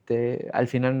 argentino. Al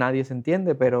final nadie se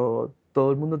entiende, pero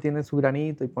todo el mundo tiene su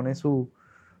granito y pone su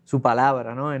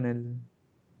palabra, ¿no?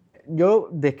 Yo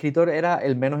de escritor era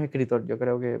el menos escritor. Yo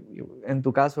creo que en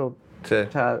tu caso, Sí.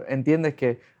 o sea, entiendes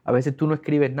que a veces tú no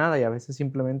escribes nada y a veces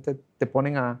simplemente te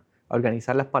ponen a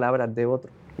organizar las palabras de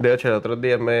otro. De hecho, el otro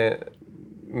día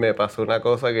me pasó una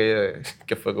cosa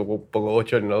que fue como un poco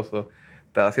bochornoso.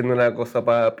 Estaba haciendo una cosa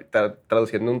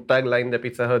traduciendo un tagline de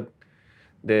Pizza Hut,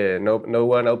 de No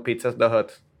One Out Pizzas the Hut,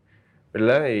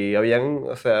 ¿verdad? Y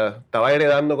o sea, estaba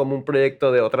heredando como un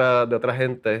proyecto de otra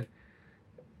gente.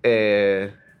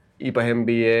 Y pues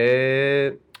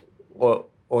envié, o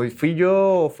fui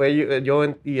yo, o fue yo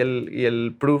y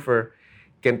el proofer,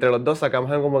 que entre los dos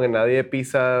sacamos algo como que nadie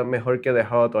pisa mejor que The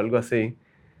Hut o algo así.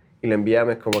 Y le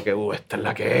enviamos como que, esta es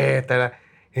la que es, esta es la...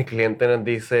 El cliente nos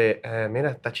dice, mira,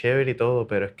 está chévere y todo,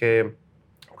 pero es que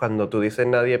cuando tú dices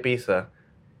nadie pisa,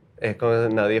 es como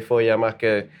nadie folla más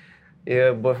que... Y,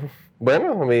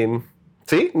 bueno, I mean,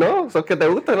 sí, ¿no? ¿Son que te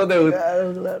gusta o no te gusta?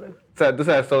 Claro, claro. O sea, tú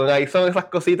sabes, ahí son esas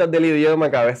cositas del idioma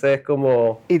que a veces es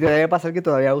como... Y te debe pasar que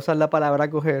todavía usas la palabra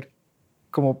coger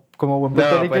como buen No,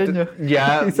 pues puertorriqueño.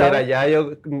 ya, ¿sabes?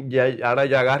 mira, ahora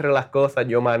yo agarro las cosas,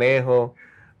 yo manejo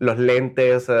los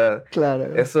lentes, o sea,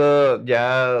 Claro. eso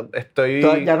ya estoy...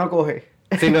 Ya no coge.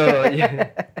 Sí, no,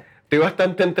 estoy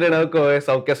bastante entrenado con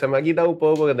eso, aunque se me ha quitado un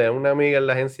poco porque tengo una amiga en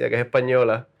la agencia que es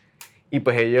española y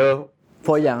pues ellos...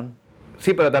 Follan.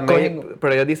 Sí, pero también,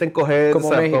 pero ellos dicen coger, Como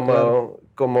o sea, México, claro.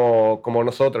 como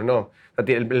nosotros, ¿no? O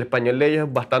sea, el español de ellos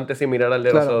es bastante similar al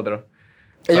de Claro. nosotros.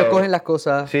 Ellos So, cogen las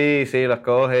cosas. Sí, las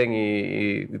cogen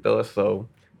y todo eso.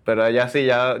 Pero allá sí,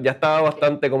 ya estaba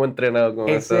bastante como entrenado con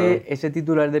eso. Ese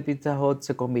titular de Pizza Hut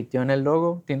se convirtió en el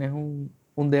logo. Tienes un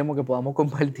demo que podamos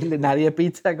compartirle. Nadie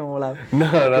pizza como la... No,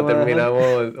 como la- terminamos,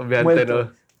 obviamente Muerto.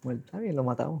 no. Bueno, está bien, lo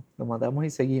matamos y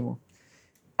seguimos.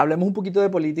 Hablemos un poquito de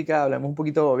política, hablemos un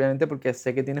poquito, obviamente, porque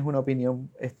sé que tienes una opinión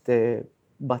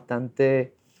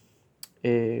bastante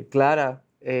clara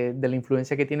de la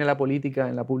influencia que tiene la política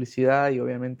en la publicidad y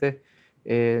obviamente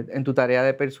en tu tarea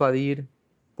de persuadir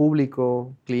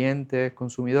público, clientes,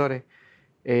 consumidores.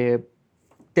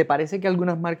 ¿Te parece que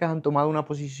algunas marcas han tomado una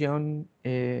posición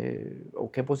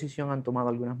o qué posición han tomado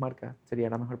algunas marcas? Sería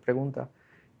la mejor pregunta.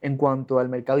 En cuanto al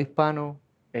mercado hispano,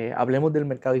 hablemos del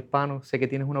mercado hispano. Sé que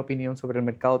tienes una opinión sobre el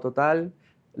mercado total,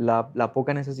 la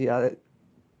poca necesidad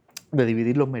de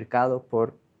dividir los mercados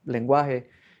por lenguaje,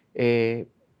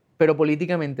 pero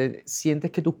políticamente,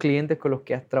 ¿sientes que tus clientes con los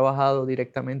que has trabajado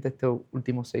directamente estos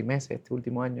últimos 6 meses, este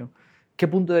último año, qué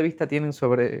punto de vista tienen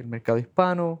sobre el mercado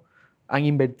hispano? ¿Han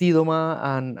invertido más?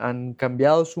 ¿Han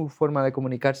cambiado su forma de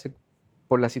comunicarse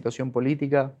por la situación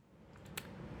política?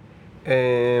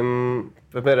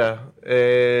 Pues mira,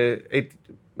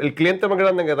 el cliente más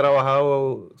grande que he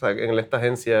trabajado, o sea, en esta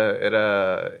agencia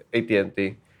era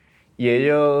AT&T. Y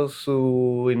ellos,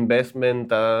 su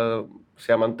investment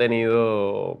se ha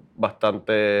mantenido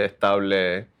bastante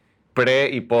estable pre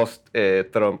y post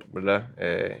Trump, ¿verdad?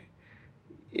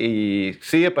 Y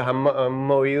sí, pues han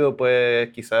movido pues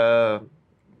quizás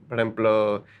Por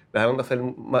ejemplo, dejaron de hacer,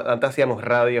 antes hacíamos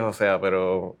radios, o sea,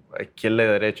 pero a izquierda y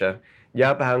derecha.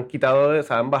 Ya pues han quitado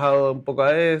eso, han bajado un poco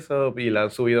a eso y la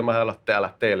han subido más a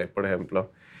las teles, por ejemplo.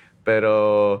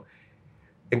 Pero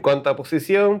en cuanto a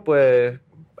posición, pues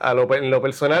en lo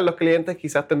personal los clientes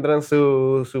quizás tendrán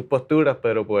sus posturas,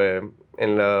 pero pues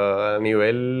a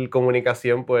nivel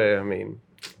comunicación, pues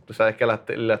tú sabes que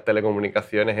las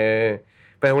telecomunicaciones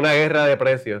pues, es una guerra de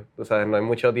precios. Tú sabes, no hay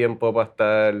mucho tiempo para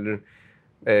estar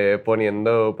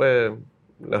poniendo pues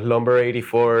los Lumber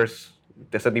 84s,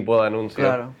 de ese tipo de anuncios.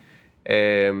 Claro.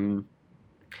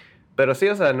 Pero sí,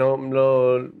 o sea,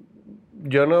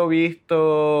 yo no he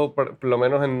visto, por lo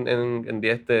menos en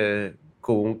Dieste,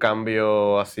 como un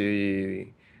cambio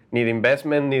así, ni de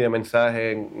investment ni de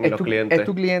mensaje en los clientes. ¿Es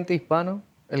tu cliente hispano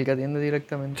el que atiende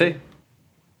directamente? Sí.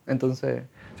 Entonces...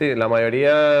 Sí, la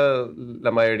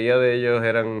mayoría de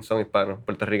ellos son hispanos,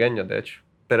 puertorriqueños, de hecho.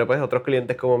 Pero pues otros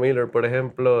clientes como Miller, por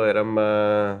ejemplo, eran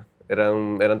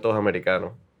todos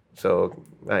americanos. So,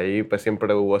 ahí pues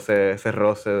siempre hubo ese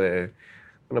roce de,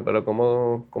 bueno, pero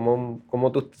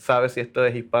 ¿cómo tú sabes si esto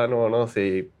es hispano o no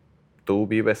si tú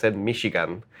vives en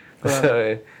Michigan? Claro.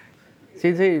 ¿Sabes?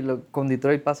 Sí, con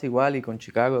Detroit pasa igual y con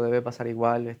Chicago debe pasar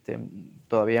igual.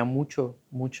 Todavía muchas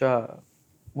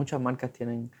marcas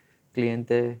tienen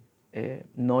clientes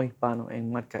no hispanos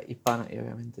en marcas hispanas y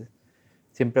obviamente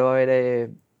siempre va a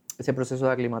haber ese proceso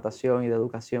de aclimatación y de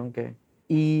educación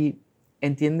y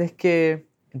entiendes que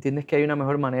hay una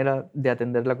mejor manera de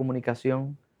atender la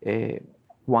comunicación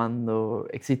cuando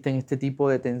existen este tipo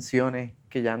de tensiones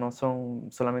que ya no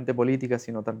son solamente políticas,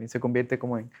 sino también se convierte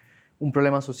como en un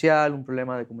problema social, un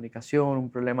problema de comunicación,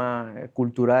 un problema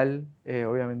cultural.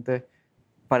 Obviamente,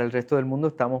 para el resto del mundo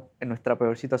estamos en nuestra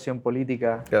peor situación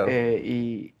política. Claro.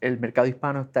 Y el mercado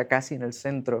hispano está casi en el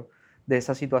centro de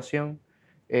esa situación.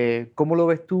 ¿Cómo lo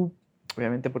ves tú?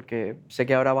 Obviamente porque sé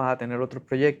que ahora vas a tener otros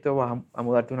proyectos, vas a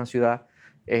mudarte a una ciudad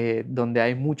donde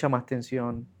hay mucha más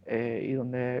tensión y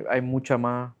donde hay mucha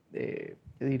más,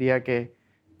 yo diría que,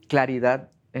 claridad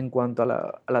en cuanto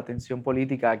a la tensión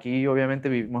política. Aquí obviamente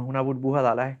vivimos una burbuja,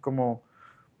 Dallas es como,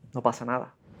 no pasa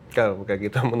nada. Claro, porque aquí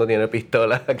todo el mundo tiene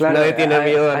pistolas, aquí claro, nadie tiene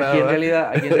miedo a nada.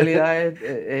 Aquí en realidad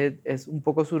es un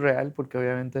poco surreal porque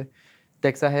obviamente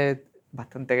Texas es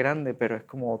bastante grande, pero es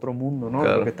como otro mundo, ¿no?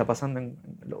 Claro. Lo que está pasando en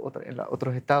los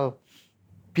otros estados.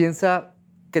 Piensa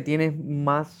que tienes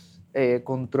más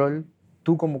control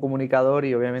tú como comunicador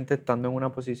y obviamente estando en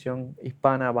una posición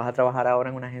hispana, vas a trabajar ahora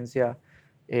en una agencia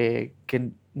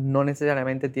que no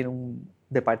necesariamente tiene un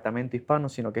departamento hispano,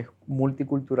 sino que es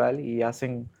multicultural y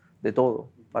hacen de todo,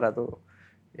 para todo.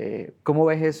 ¿Cómo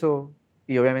ves eso?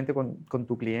 Y obviamente con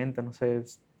tu cliente, no sé,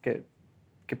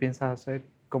 ¿qué piensas hacer?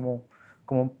 ¿Cómo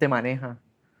te maneja?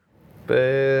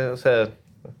 Pues, o sea,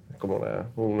 es como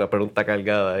una pregunta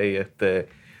cargada ahí.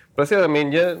 Pero sí,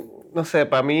 también yo, no sé,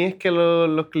 para mí es que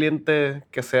los clientes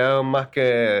que sean más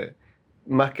que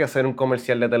hacer un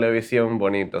comercial de televisión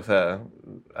bonito. O sea,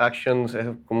 actions es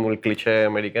como el cliché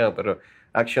americano, pero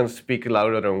actions speak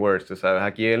louder than words, tú sabes.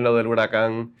 Aquí en lo del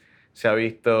huracán se ha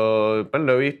visto, pues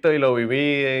lo he visto y lo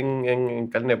viví en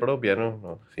carne propia,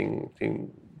 ¿no?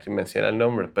 Sin mencionar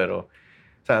nombres, pero...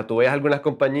 O sea, tú ves algunas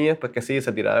compañías pues que sí,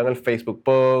 se tiraban el Facebook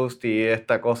post y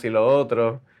esta cosa y lo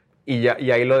otro, y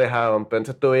ahí lo dejaban. Pero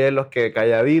entonces tú veías los que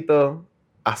calladitos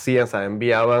hacían, ¿sabes?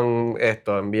 Enviaban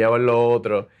esto, enviaban lo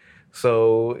otro.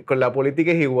 So, con la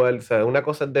política es igual, o sea, una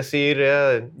cosa es decir,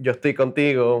 yo estoy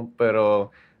contigo,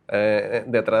 pero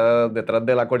detrás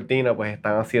de la cortina pues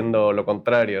están haciendo lo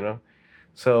contrario, ¿no?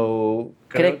 So,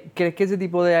 ¿Crees que ese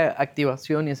tipo de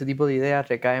activación y ese tipo de ideas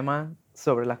recae más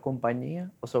sobre las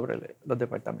compañías o sobre los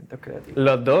departamentos creativos?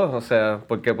 Los dos, o sea,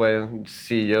 porque pues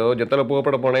si yo te lo puedo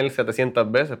proponer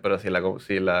 700 veces, pero si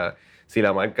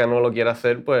la marca no lo quiere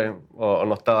hacer, pues, o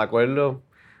no está de acuerdo,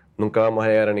 nunca vamos a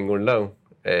llegar a ningún lado.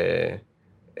 Creo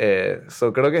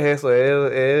que es eso,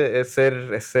 es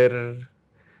ser,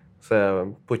 o sea,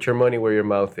 put your money where your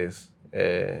mouth is,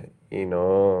 y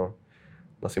no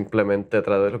simplemente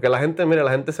tratar. Lo que la gente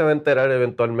se va a enterar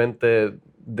eventualmente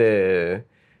de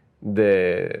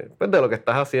lo que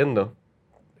estás haciendo.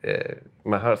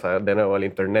 Más, o sea, de nuevo, el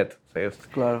internet. O sea,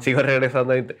 Claro. Sigo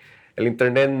regresando. El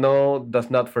internet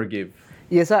does not forgive.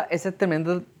 Y esa es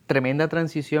tremenda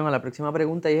transición a la próxima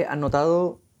pregunta. Y ¿has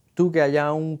notado tú que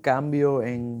haya un cambio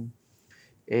en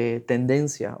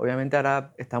tendencia? Obviamente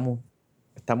ahora estamos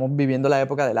viviendo la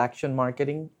época del action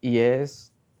marketing y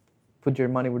es put your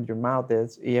money where your mouth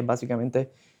is. Y es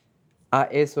básicamente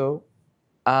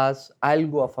haz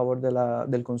algo a favor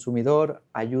del consumidor,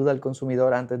 ayuda al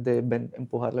consumidor antes de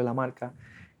empujarle la marca.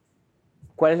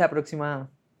 ¿Cuál es la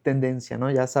próxima tendencia? ¿No?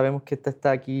 Ya sabemos que esta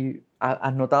está aquí.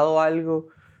 ¿Has notado algo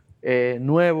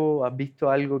nuevo? ¿Has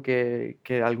visto algo que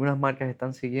algunas marcas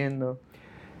están siguiendo?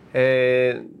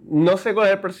 No sé cuál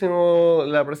es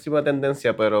la próxima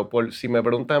tendencia, pero si me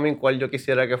preguntas a mí cuál yo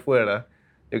quisiera que fuera,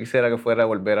 yo quisiera que fuera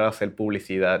volver a hacer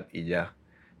publicidad y ya.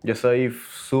 Yo soy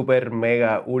súper,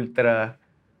 mega, ultra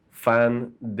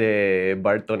fan de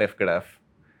Barton F. Graff.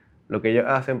 Lo que ellos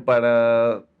hacen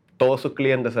para todos sus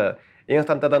clientes, o sea, ellos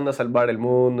están tratando de salvar el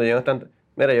mundo,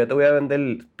 mira, yo te voy a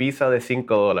vender pizza de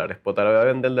 $5, pues te la voy a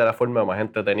vender de la forma más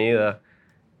entretenida.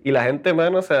 Y la gente,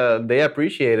 mano, o sea, they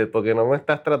appreciate it, porque no me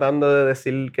estás tratando de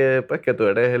decir que, pues, que tú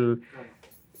eres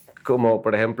como,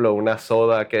 por ejemplo, una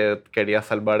soda que quería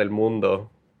salvar el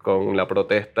mundo con la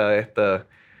protesta esta.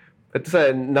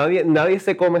 Entonces, nadie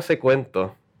se come ese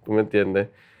cuento, ¿tú me entiendes?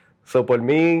 So, por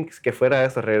mí, que fuera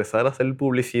eso, regresar a hacer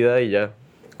publicidad y ya.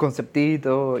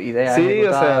 Conceptito, ideas Sí,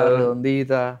 ejecutadas, o sea,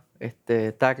 redonditas,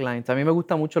 taglines. A mí me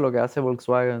gusta mucho lo que hace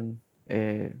Volkswagen.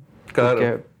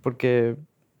 claro. Porque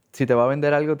si te va a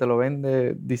vender algo, te lo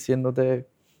vende diciéndote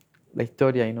la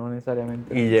historia y no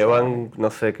necesariamente. Y llevan,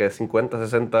 no sé, qué, 50,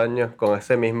 60 años con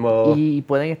ese mismo... Y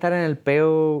pueden estar en el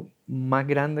peo más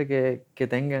grande que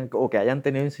tengan o que hayan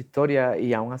tenido en su historia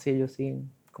y aún así ellos siguen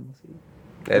como si...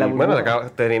 Bueno,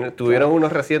 tuvieron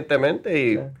unos recientemente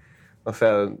y... Claro. O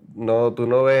sea, tú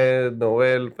no ves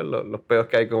los peos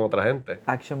que hay con otra gente.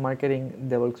 Action Marketing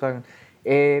de Volkswagen.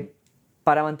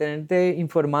 Para mantenerte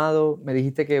informado, me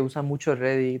dijiste que usas mucho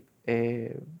Reddit.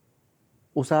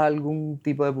 ¿Usas algún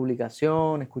tipo de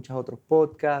publicación? ¿Escuchas otros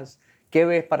podcasts? ¿Qué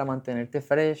ves para mantenerte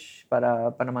fresh,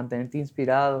 para mantenerte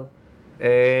inspirado?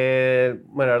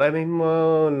 Bueno, ahora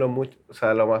mismo lo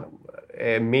más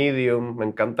Medium, me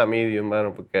encanta Medium,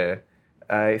 mano, porque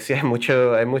hay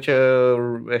muchos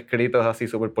escritos así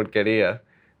súper porquería,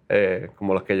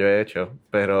 como los que yo he hecho,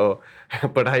 pero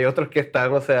hay otros que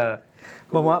están, o sea...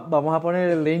 Vamos a poner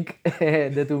el link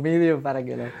de tu Medium para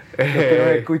que los que nos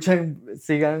escuchan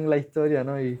sigan la historia,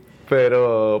 ¿no?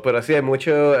 Pero sí, hay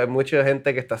mucha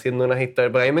gente que está haciendo unas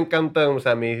historias. Pero a mí me encantan, o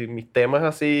sea, mis temas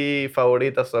así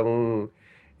favoritos son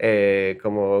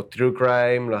como true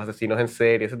crime, los asesinos en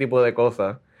serie, ese tipo de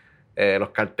cosas. Los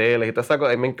carteles y toda esa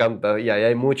cosa, a mí me encanta. Y ahí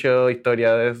hay mucha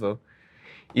historia de eso.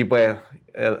 Y pues,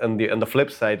 en the flip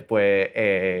side, pues,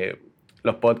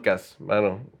 los podcasts,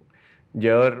 bueno,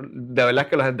 yo de verdad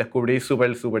que los descubrí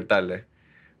súper, súper tarde.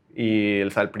 Y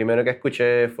el primero que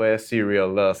escuché fue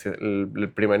Serial, el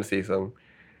primer season.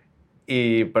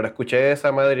 Pero escuché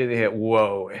esa madre y dije,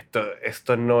 wow,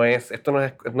 esto no es...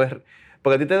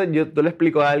 Porque yo le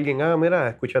explico a alguien, mira,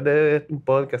 escúchate un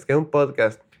podcast. ¿Qué es un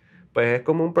podcast? Pues es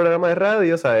como un programa de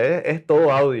radio, ¿sabes? Es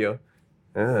todo audio.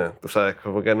 Tú sabes,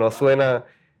 porque no suena...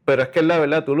 Pero es que la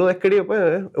verdad, tú lo describes, pues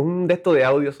es un de esto de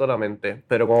audio solamente.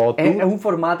 Pero cuando Es un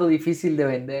formato difícil de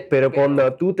vender. Pero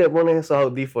cuando tú te pones esos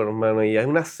audífonos, mano, y es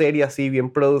una serie así bien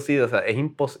producida, o sea, es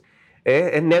imposible.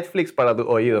 Es Netflix para tus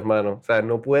oídos, mano. O sea,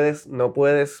 no puedes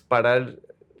parar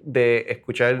de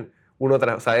escuchar uno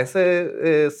tras... O sea,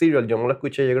 ese Serial yo me lo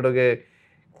escuché yo creo que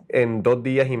en 2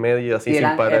 días y medio, así y sin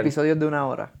eran parar. episodios de 1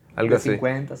 hora. Algo de así.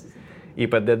 50, 60. Y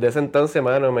pues desde ese entonces,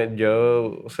 mano,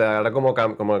 o sea, ahora como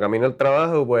camino al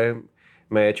trabajo, pues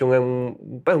me he hecho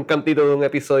un cantito de un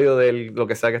episodio de lo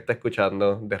que sea que esté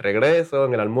escuchando, de regreso,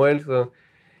 en el almuerzo.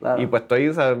 Claro. Y pues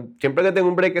o sea, siempre que tengo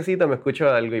un brequecito me escucho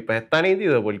algo y pues está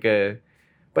nítido porque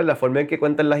pues la forma en que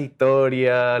cuentan las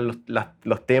historias,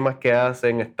 los temas que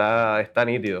hacen, está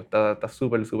nítido, está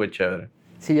súper, súper chévere.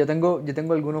 Sí, yo tengo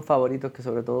algunos favoritos que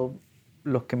sobre todo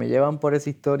los que me llevan por esa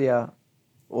historia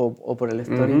o por el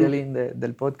storytelling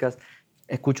del podcast.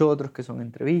 Escucho otros que son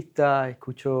entrevistas,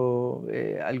 escucho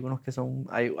algunos que son...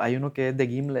 Hay uno que es de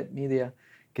Gimlet Media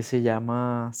que se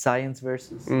llama Science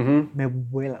Versus. Me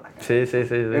vuela la cabeza.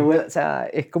 Sí. Me vuela, o sea,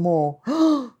 es como...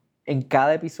 ¡oh! En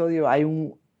cada episodio hay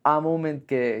un moment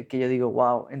que yo digo,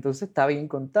 wow, entonces está bien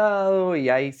contado y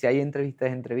si hay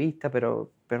entrevistas,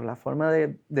 pero la forma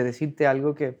de decirte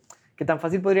algo que tan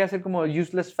fácil podría ser como el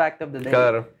useless fact of the day.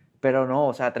 Claro. Pero no,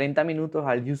 o sea, 30 minutos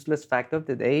al useless fact of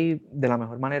the day de la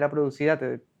mejor manera producida,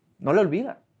 no lo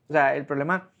olvidas. O sea, el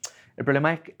problema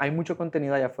es que hay mucho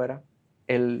contenido allá afuera.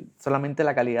 Solamente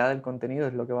la calidad del contenido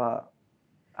es lo que va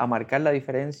a marcar la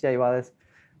diferencia y va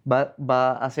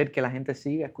a hacer que la gente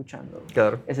siga escuchando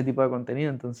ese tipo de contenido.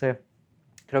 Entonces,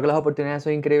 creo que las oportunidades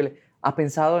son increíbles. ¿Has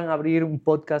pensado en abrir un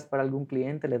podcast para algún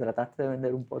cliente? ¿Le trataste de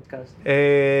vender un podcast? Por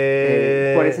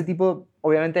ese tipo,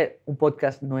 obviamente, un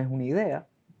podcast no es una idea.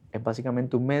 Es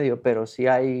básicamente un medio, pero sí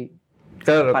hay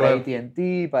para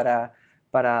AT&T, para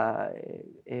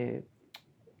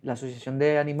la Asociación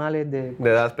de Animales de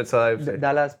Dallas Pets Alive. Sí.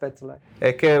 Dallas Pets Alive.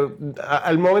 Es que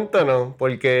al momento no,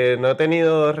 porque no he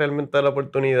tenido realmente la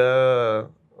oportunidad,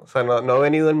 o sea, no ha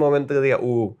venido el momento que diga,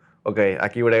 ok,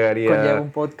 aquí bregaría. Conlleva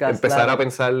un podcast. Empezar a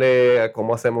pensarle a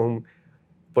cómo hacemos un.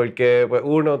 Porque, pues,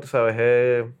 uno, tú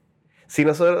sabes, si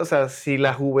nosotros, o sea, si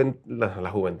la juventud, la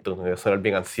juventud, yo soy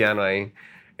bien anciano ahí,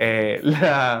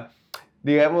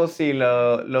 digamos, si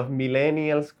los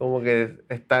millennials como que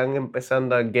están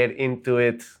empezando a get into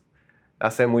it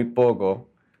hace muy poco,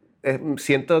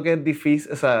 siento que es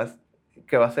difícil, o sea,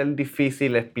 que va a ser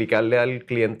difícil explicarle al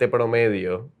cliente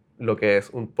promedio lo que es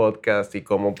un podcast y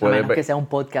cómo puede... A menos que sea un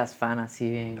podcast fan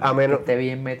así, a menos que esté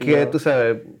bien metido. Que tú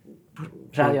sabes...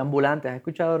 Radio Ambulante, ¿has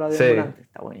escuchado Radio Sí. Ambulante?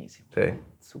 Está buenísimo. Sí.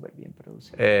 Súper bien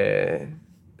producido.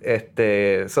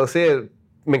 Eso sí,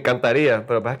 me encantaría,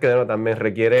 pero lo que pasa es que de nuevo, también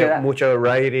requiere mucho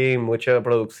writing, mucha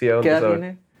producción. ¿Qué edad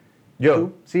tienes? Yo.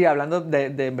 ¿Tú? Sí, hablando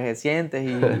de envejecientes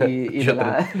y Yo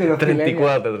de los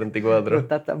 34. No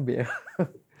estás tan viejo.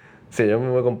 Sí, yo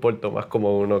me comporto más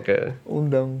como uno que... Un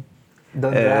don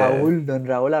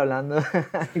Raúl hablando.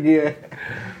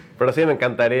 Pero sí, me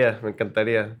encantaría.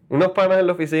 Unos panas en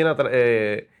la oficina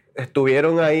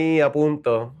estuvieron ahí a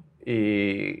punto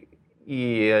y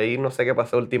ahí no sé qué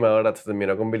pasó a última hora, se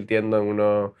terminó convirtiendo en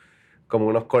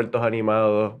unos cortos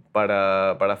animados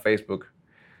para Facebook.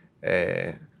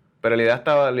 Pero la idea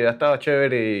estaba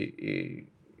chévere y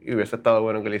hubiese estado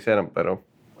bueno que lo hicieran, pero...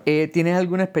 ¿Tienes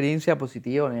alguna experiencia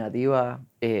positiva o negativa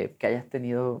que hayas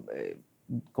tenido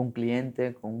con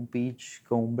clientes, con un pitch,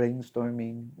 con un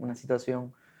brainstorming, una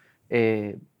situación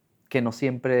que no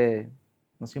siempre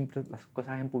las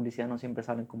cosas en publicidad no siempre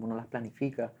salen como uno las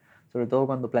planifica, sobre todo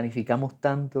cuando planificamos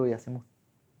tanto y hacemos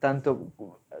tanto?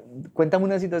 Cuéntame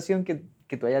una situación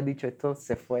que tú hayas dicho, esto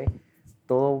se fue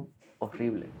todo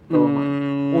horrible, todo mal.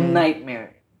 Un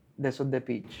nightmare de esos de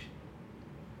pitch.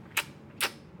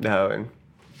 Déjame ver.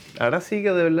 Ahora sí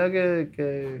que de verdad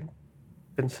que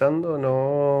pensando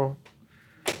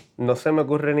no se me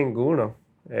ocurre ninguno.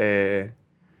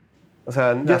 O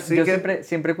sea, yo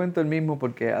siempre cuento el mismo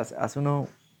porque hace unos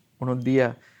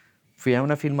días fui a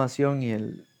una filmación y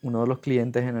uno de los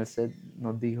clientes en el set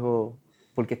nos dijo,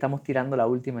 ¿por qué estamos tirando la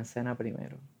última escena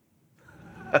primero?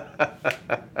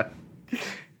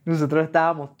 Nosotros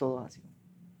estábamos todos así.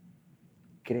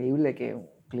 Increíble que un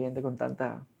cliente con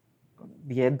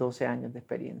 10, 12 años de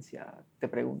experiencia te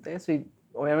pregunte eso, y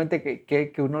obviamente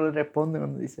que uno le responde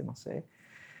cuando dice, no sé.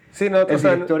 Sí, no, el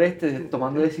director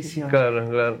tomando decisiones.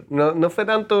 Claro. No fue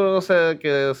tanto, o sea,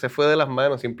 que se fue de las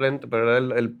manos simplemente, pero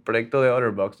era el proyecto de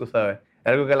Otterbox, tú sabes.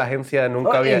 Algo que la agencia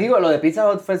nunca había... Y digo, lo de Pizza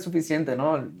Hut fue suficiente,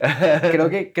 ¿no? creo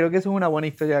que eso es una buena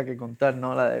historia que contar,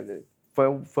 ¿no?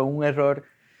 Fue un error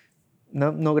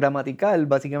no gramatical,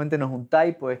 básicamente no es un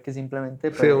typo, es que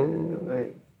simplemente pues,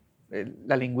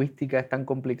 la lingüística es tan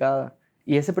complicada.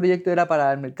 ¿Y ese proyecto era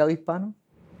para el mercado hispano?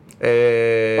 ¿O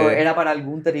era para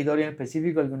algún territorio en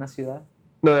específico, alguna ciudad?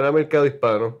 No, era mercado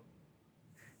hispano.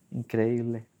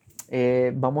 Increíble.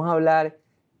 Vamos a hablar,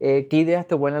 ¿qué ideas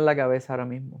te vuelan en la cabeza ahora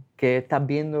mismo? ¿Qué estás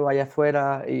viendo allá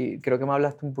afuera? Y creo que me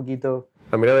hablaste un poquito...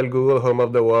 La mira del Google Home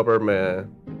of the Whopper me...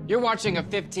 You're watching a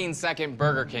 15-second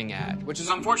Burger King ad, which is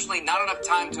unfortunately not enough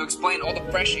time to explain all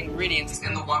the fresh ingredients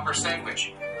in the Whopper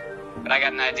sandwich. But I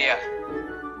got an idea.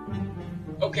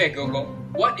 Okay, Google,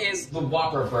 what is the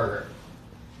Whopper burger?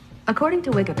 According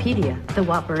to Wikipedia, the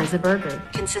Whopper is a burger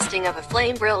consisting of a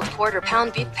flame-grilled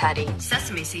quarter-pound beef patty,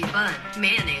 sesame seed bun,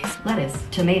 mayonnaise, lettuce,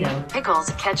 tomato, pickles,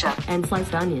 ketchup, and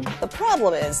sliced onion. The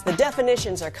problem is the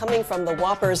definitions are coming from the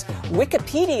Whopper's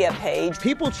Wikipedia page.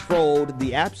 People trolled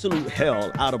the absolute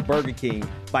hell out of Burger King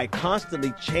by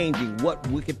constantly changing what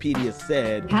Wikipedia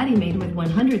said. Patty made with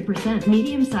 100%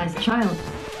 medium-sized child.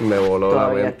 Me voló la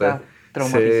mente. Está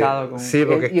traumatizado con... Sí,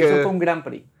 porque y eso fue un Grand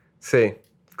Prix. Sí,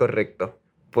 correcto.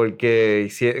 Porque,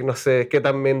 no sé, es que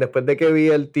también después de que vi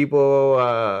al tipo,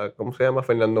 ¿cómo se llama?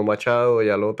 Fernando Machado, y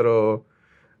al otro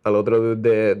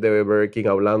dude de Burger King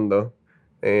hablando,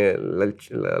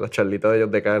 la charlita de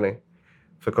ellos de Cannes,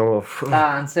 fue como...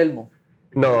 Anselmo.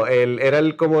 No, era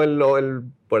como el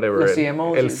whatever. Los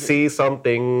CMOs. El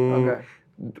C-something,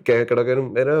 Okay. que creo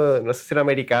que era, no sé si era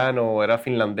americano o era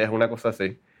finlandés, una cosa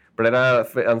así. Pero era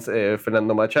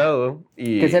Fernando Machado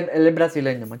y... Que él es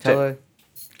brasileño, Machado es...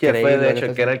 Que fue, de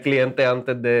hecho, que era el cliente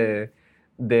antes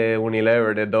de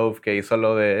Unilever, de Dove, que hizo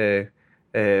lo de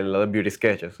Beauty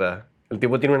Sketch. O sea, el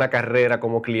tipo tiene una carrera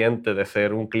como cliente de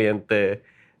ser un cliente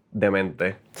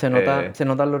demente. Se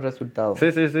notan los resultados. Sí.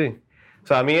 O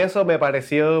sea, a mí eso me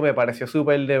pareció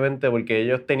súper demente porque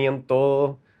ellos tenían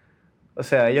todo... O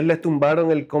sea, ellos les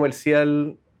tumbaron el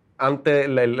comercial antes,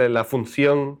 la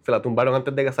función, se la tumbaron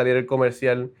antes de que saliera el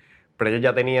comercial, pero ellos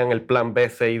ya tenían el plan B,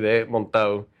 C y D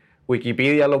montado.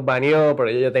 Wikipedia los baneó, pero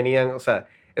ellos ya tenían... O sea,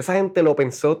 esa gente lo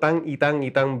pensó tan y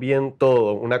tan bien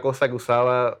todo. Una cosa que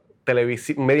usaba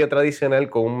un medio tradicional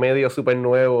con un medio súper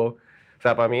nuevo. O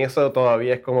sea, para mí eso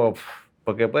todavía es como...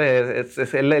 Porque pues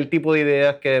es el tipo de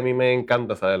ideas que a mí me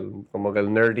encanta, ¿sabes? Como que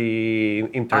el nerdy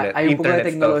internet. Hay un poco de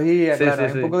tecnología, sí, claro,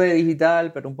 sí, hay un poco de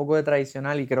digital, pero un poco de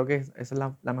tradicional, y creo que esa es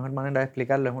la mejor manera de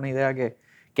explicarlo. Es una idea que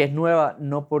es nueva,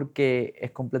 no porque es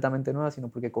completamente nueva, sino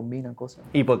porque combina cosas.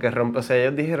 Y porque rompe, o sea,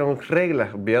 ellos dijeron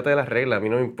reglas, olvídate de las reglas, a mí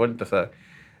no me importa, o sea,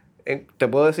 te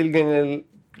puedo decir que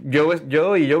yo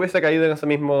hubiese caído en ese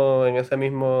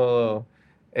mismo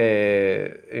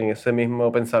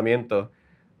pensamiento.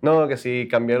 No, que si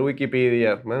cambiar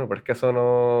Wikipedia, bueno, pero es que eso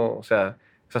no, o sea,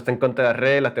 eso está en contra de las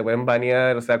reglas, te pueden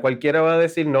banear, o sea, cualquiera va a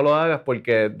decir no lo hagas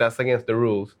porque that's against the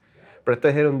rules. Pero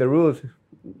estos dijeron the rules,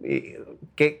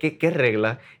 ¿qué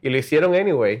regla? Y lo hicieron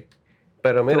anyway.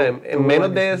 Pero mira, en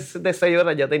menos de 6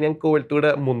 horas ya tenían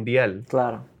cobertura mundial.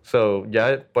 Claro. So,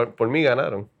 ya por mí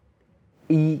ganaron.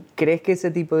 ¿Y crees que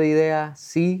ese tipo de ideas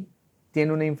sí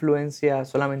tiene una influencia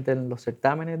solamente en los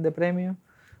certámenes de premios?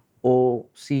 ¿O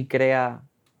sí crea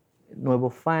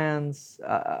nuevos fans,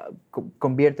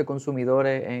 convierte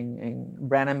consumidores en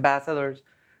brand ambassadors?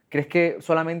 ¿Crees que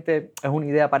solamente es una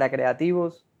idea para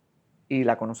creativos y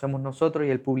la conocemos nosotros y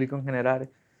el público en general?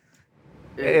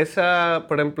 Esa,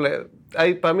 por ejemplo,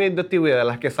 para mí hay 2 tipos de ideas,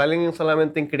 las que salen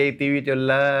solamente en Creativity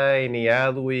Online y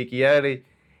Adweek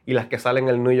y las que salen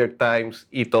en el New York Times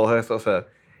y todo eso. O sea,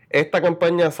 esta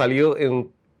campaña salió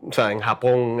en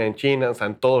Japón, en China, o sea,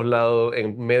 en todos lados,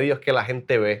 en medios que la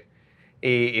gente ve.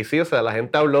 Y sí, o sea, la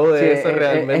gente habló de eso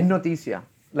realmente. Es noticia.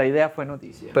 La idea fue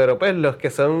noticia. Pero pues los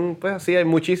que son, pues sí, hay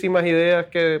muchísimas ideas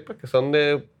que son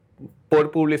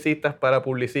por publicistas, para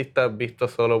publicistas,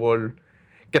 vistos solo por...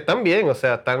 Que están bien, o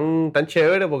sea, tan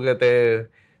chévere porque te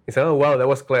dicen, oh, wow, that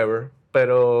was clever.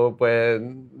 Pero pues,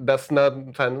 that's not,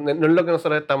 o sea, no es lo que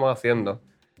nosotros estamos haciendo.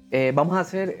 Vamos a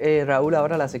hacer, Raúl,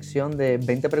 ahora la sección de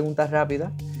 20 preguntas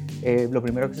rápidas. Lo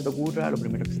primero que se te ocurra, lo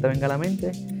primero que se te venga a la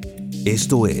mente.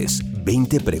 Esto es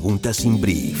 20 preguntas sin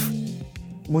brief.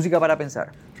 Música para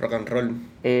pensar. Rock and roll.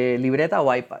 ¿Libreta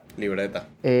o iPad? Libreta.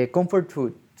 Comfort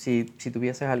food, si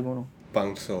tuvieses alguno.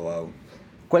 Pan sobao.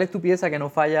 ¿Cuál es tu pieza que no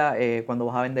falla cuando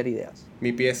vas a vender ideas?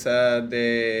 Mi pieza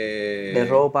de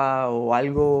ropa o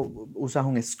algo, usas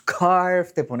un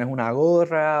scarf, te pones una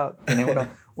gorra, tienes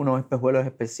unos espejuelos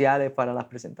especiales para las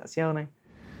presentaciones.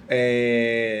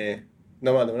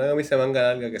 No, mano, una camisa de manga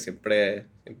larga que siempre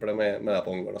me la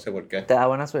pongo, no sé por qué. ¿Te da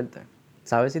buena suerte?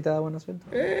 ¿Sabes si te da buena suerte?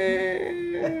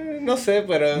 No sé,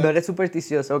 pero... No eres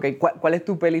supersticioso. Ok, ¿cuál es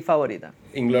tu peli favorita?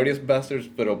 Inglourious Basterds,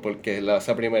 pero porque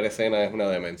esa primera escena es una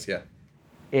demencia.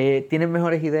 ¿Tienes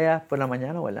mejores ideas por la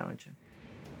mañana o en la noche?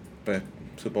 Pues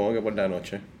supongo que por la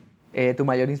noche. ¿Tu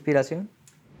mayor inspiración?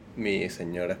 Mi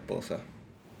señora esposa.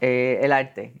 ¿El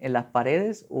arte? ¿En las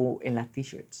paredes o en las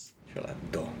t-shirts? Yo las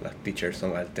dos. Las t-shirts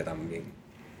son arte también.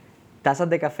 ¿Tazas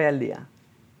de café al día?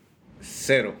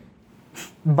 0.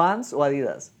 ¿Vans o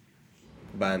Adidas?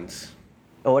 Vans.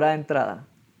 ¿Hora de entrada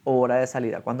o hora de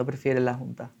salida? ¿Cuándo prefieres la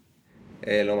junta?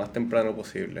 Lo más temprano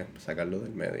posible, sacarlo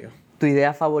del medio. ¿Tu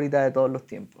idea favorita de todos los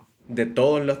tiempos? ¿De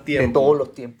todos los tiempos? De todos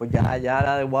los tiempos. Ya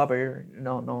la de Whopper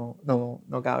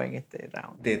no cabe en este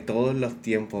round. De todos los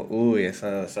tiempos. Uy,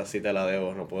 esa sí te la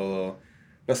debo. No puedo...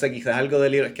 No sé, quizás algo de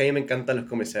Little... Es que a mí me encantan los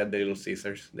comerciales de Little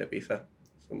Caesars, de pizza.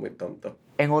 Son muy tontos.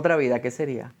 ¿En otra vida qué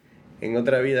sería? En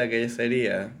otra vida, ¿qué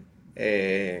sería?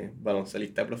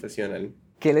 Baloncelista profesional.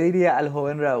 ¿Qué le diría al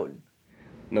joven Raúl?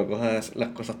 No cojas las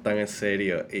cosas tan en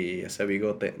serio y ese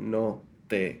bigote no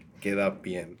te queda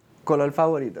bien. ¿Color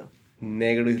favorito?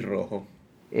 Negro y rojo.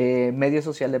 ¿Medio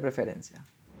social de preferencia?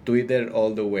 Twitter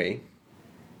all the way.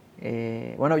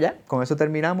 Bueno, ya, con eso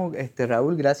terminamos.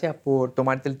 Raúl, gracias por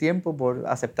tomarte el tiempo, por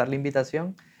aceptar la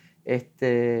invitación.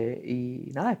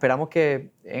 Y nada, esperamos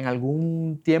que en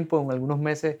algún tiempo, en algunos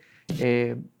meses,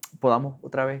 podamos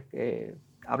otra vez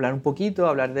hablar un poquito,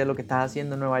 hablar de lo que estás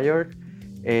haciendo en Nueva York.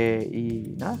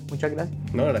 Y nada, muchas gracias.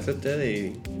 No, gracias a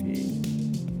ustedes y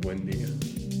buen día.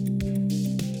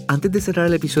 Antes de cerrar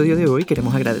el episodio de hoy,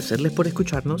 queremos agradecerles por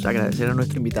escucharnos, agradecer a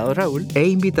nuestro invitado Raúl e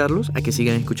invitarlos a que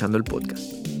sigan escuchando el podcast.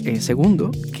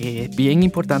 Segundo, que es bien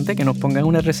importante que nos pongan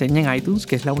una reseña en iTunes,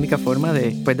 que es la única forma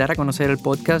de dar a conocer el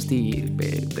podcast y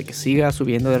de que siga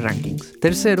subiendo de rankings.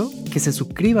 Tercero, que se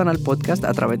suscriban al podcast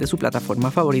a través de su plataforma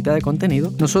favorita de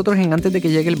contenido. Nosotros en Antes de que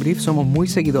llegue el brief somos muy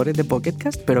seguidores de Pocket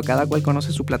Cast, pero cada cual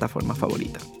conoce su plataforma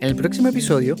favorita. En el próximo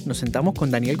episodio nos sentamos con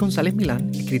Daniel González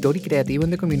Milán, escritor y creativo en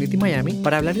The Community Miami,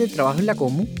 para hablar del trabajo en la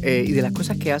Comu y de las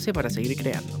cosas que hace para seguir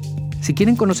creando. Si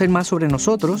quieren conocer más sobre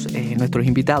nosotros, nuestros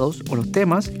invitados o los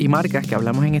temas y marcas que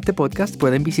hablamos en este podcast,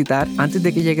 pueden visitar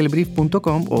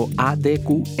antesdequellegueelbrief.com o adqleb.com,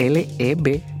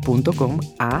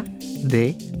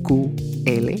 adqleb.com,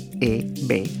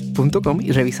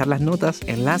 y revisar las notas,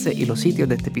 enlaces y los sitios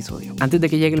de este episodio. Antes de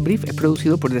que llegue el brief es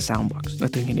producido por The Soundbox.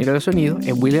 Nuestro ingeniero de sonido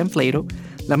es William Flato.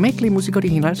 La mezcla y música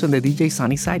original son de DJ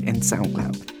Sunnyside en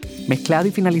SoundCloud. Mezclado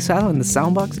y finalizado en The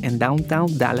Soundbox en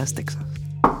Downtown Dallas, Texas.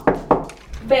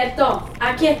 Berto,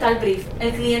 aquí está el brief.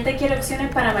 El cliente quiere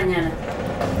opciones para mañana.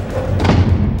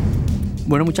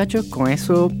 Bueno, muchachos, con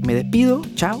eso me despido.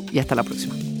 Chao y hasta la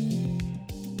próxima.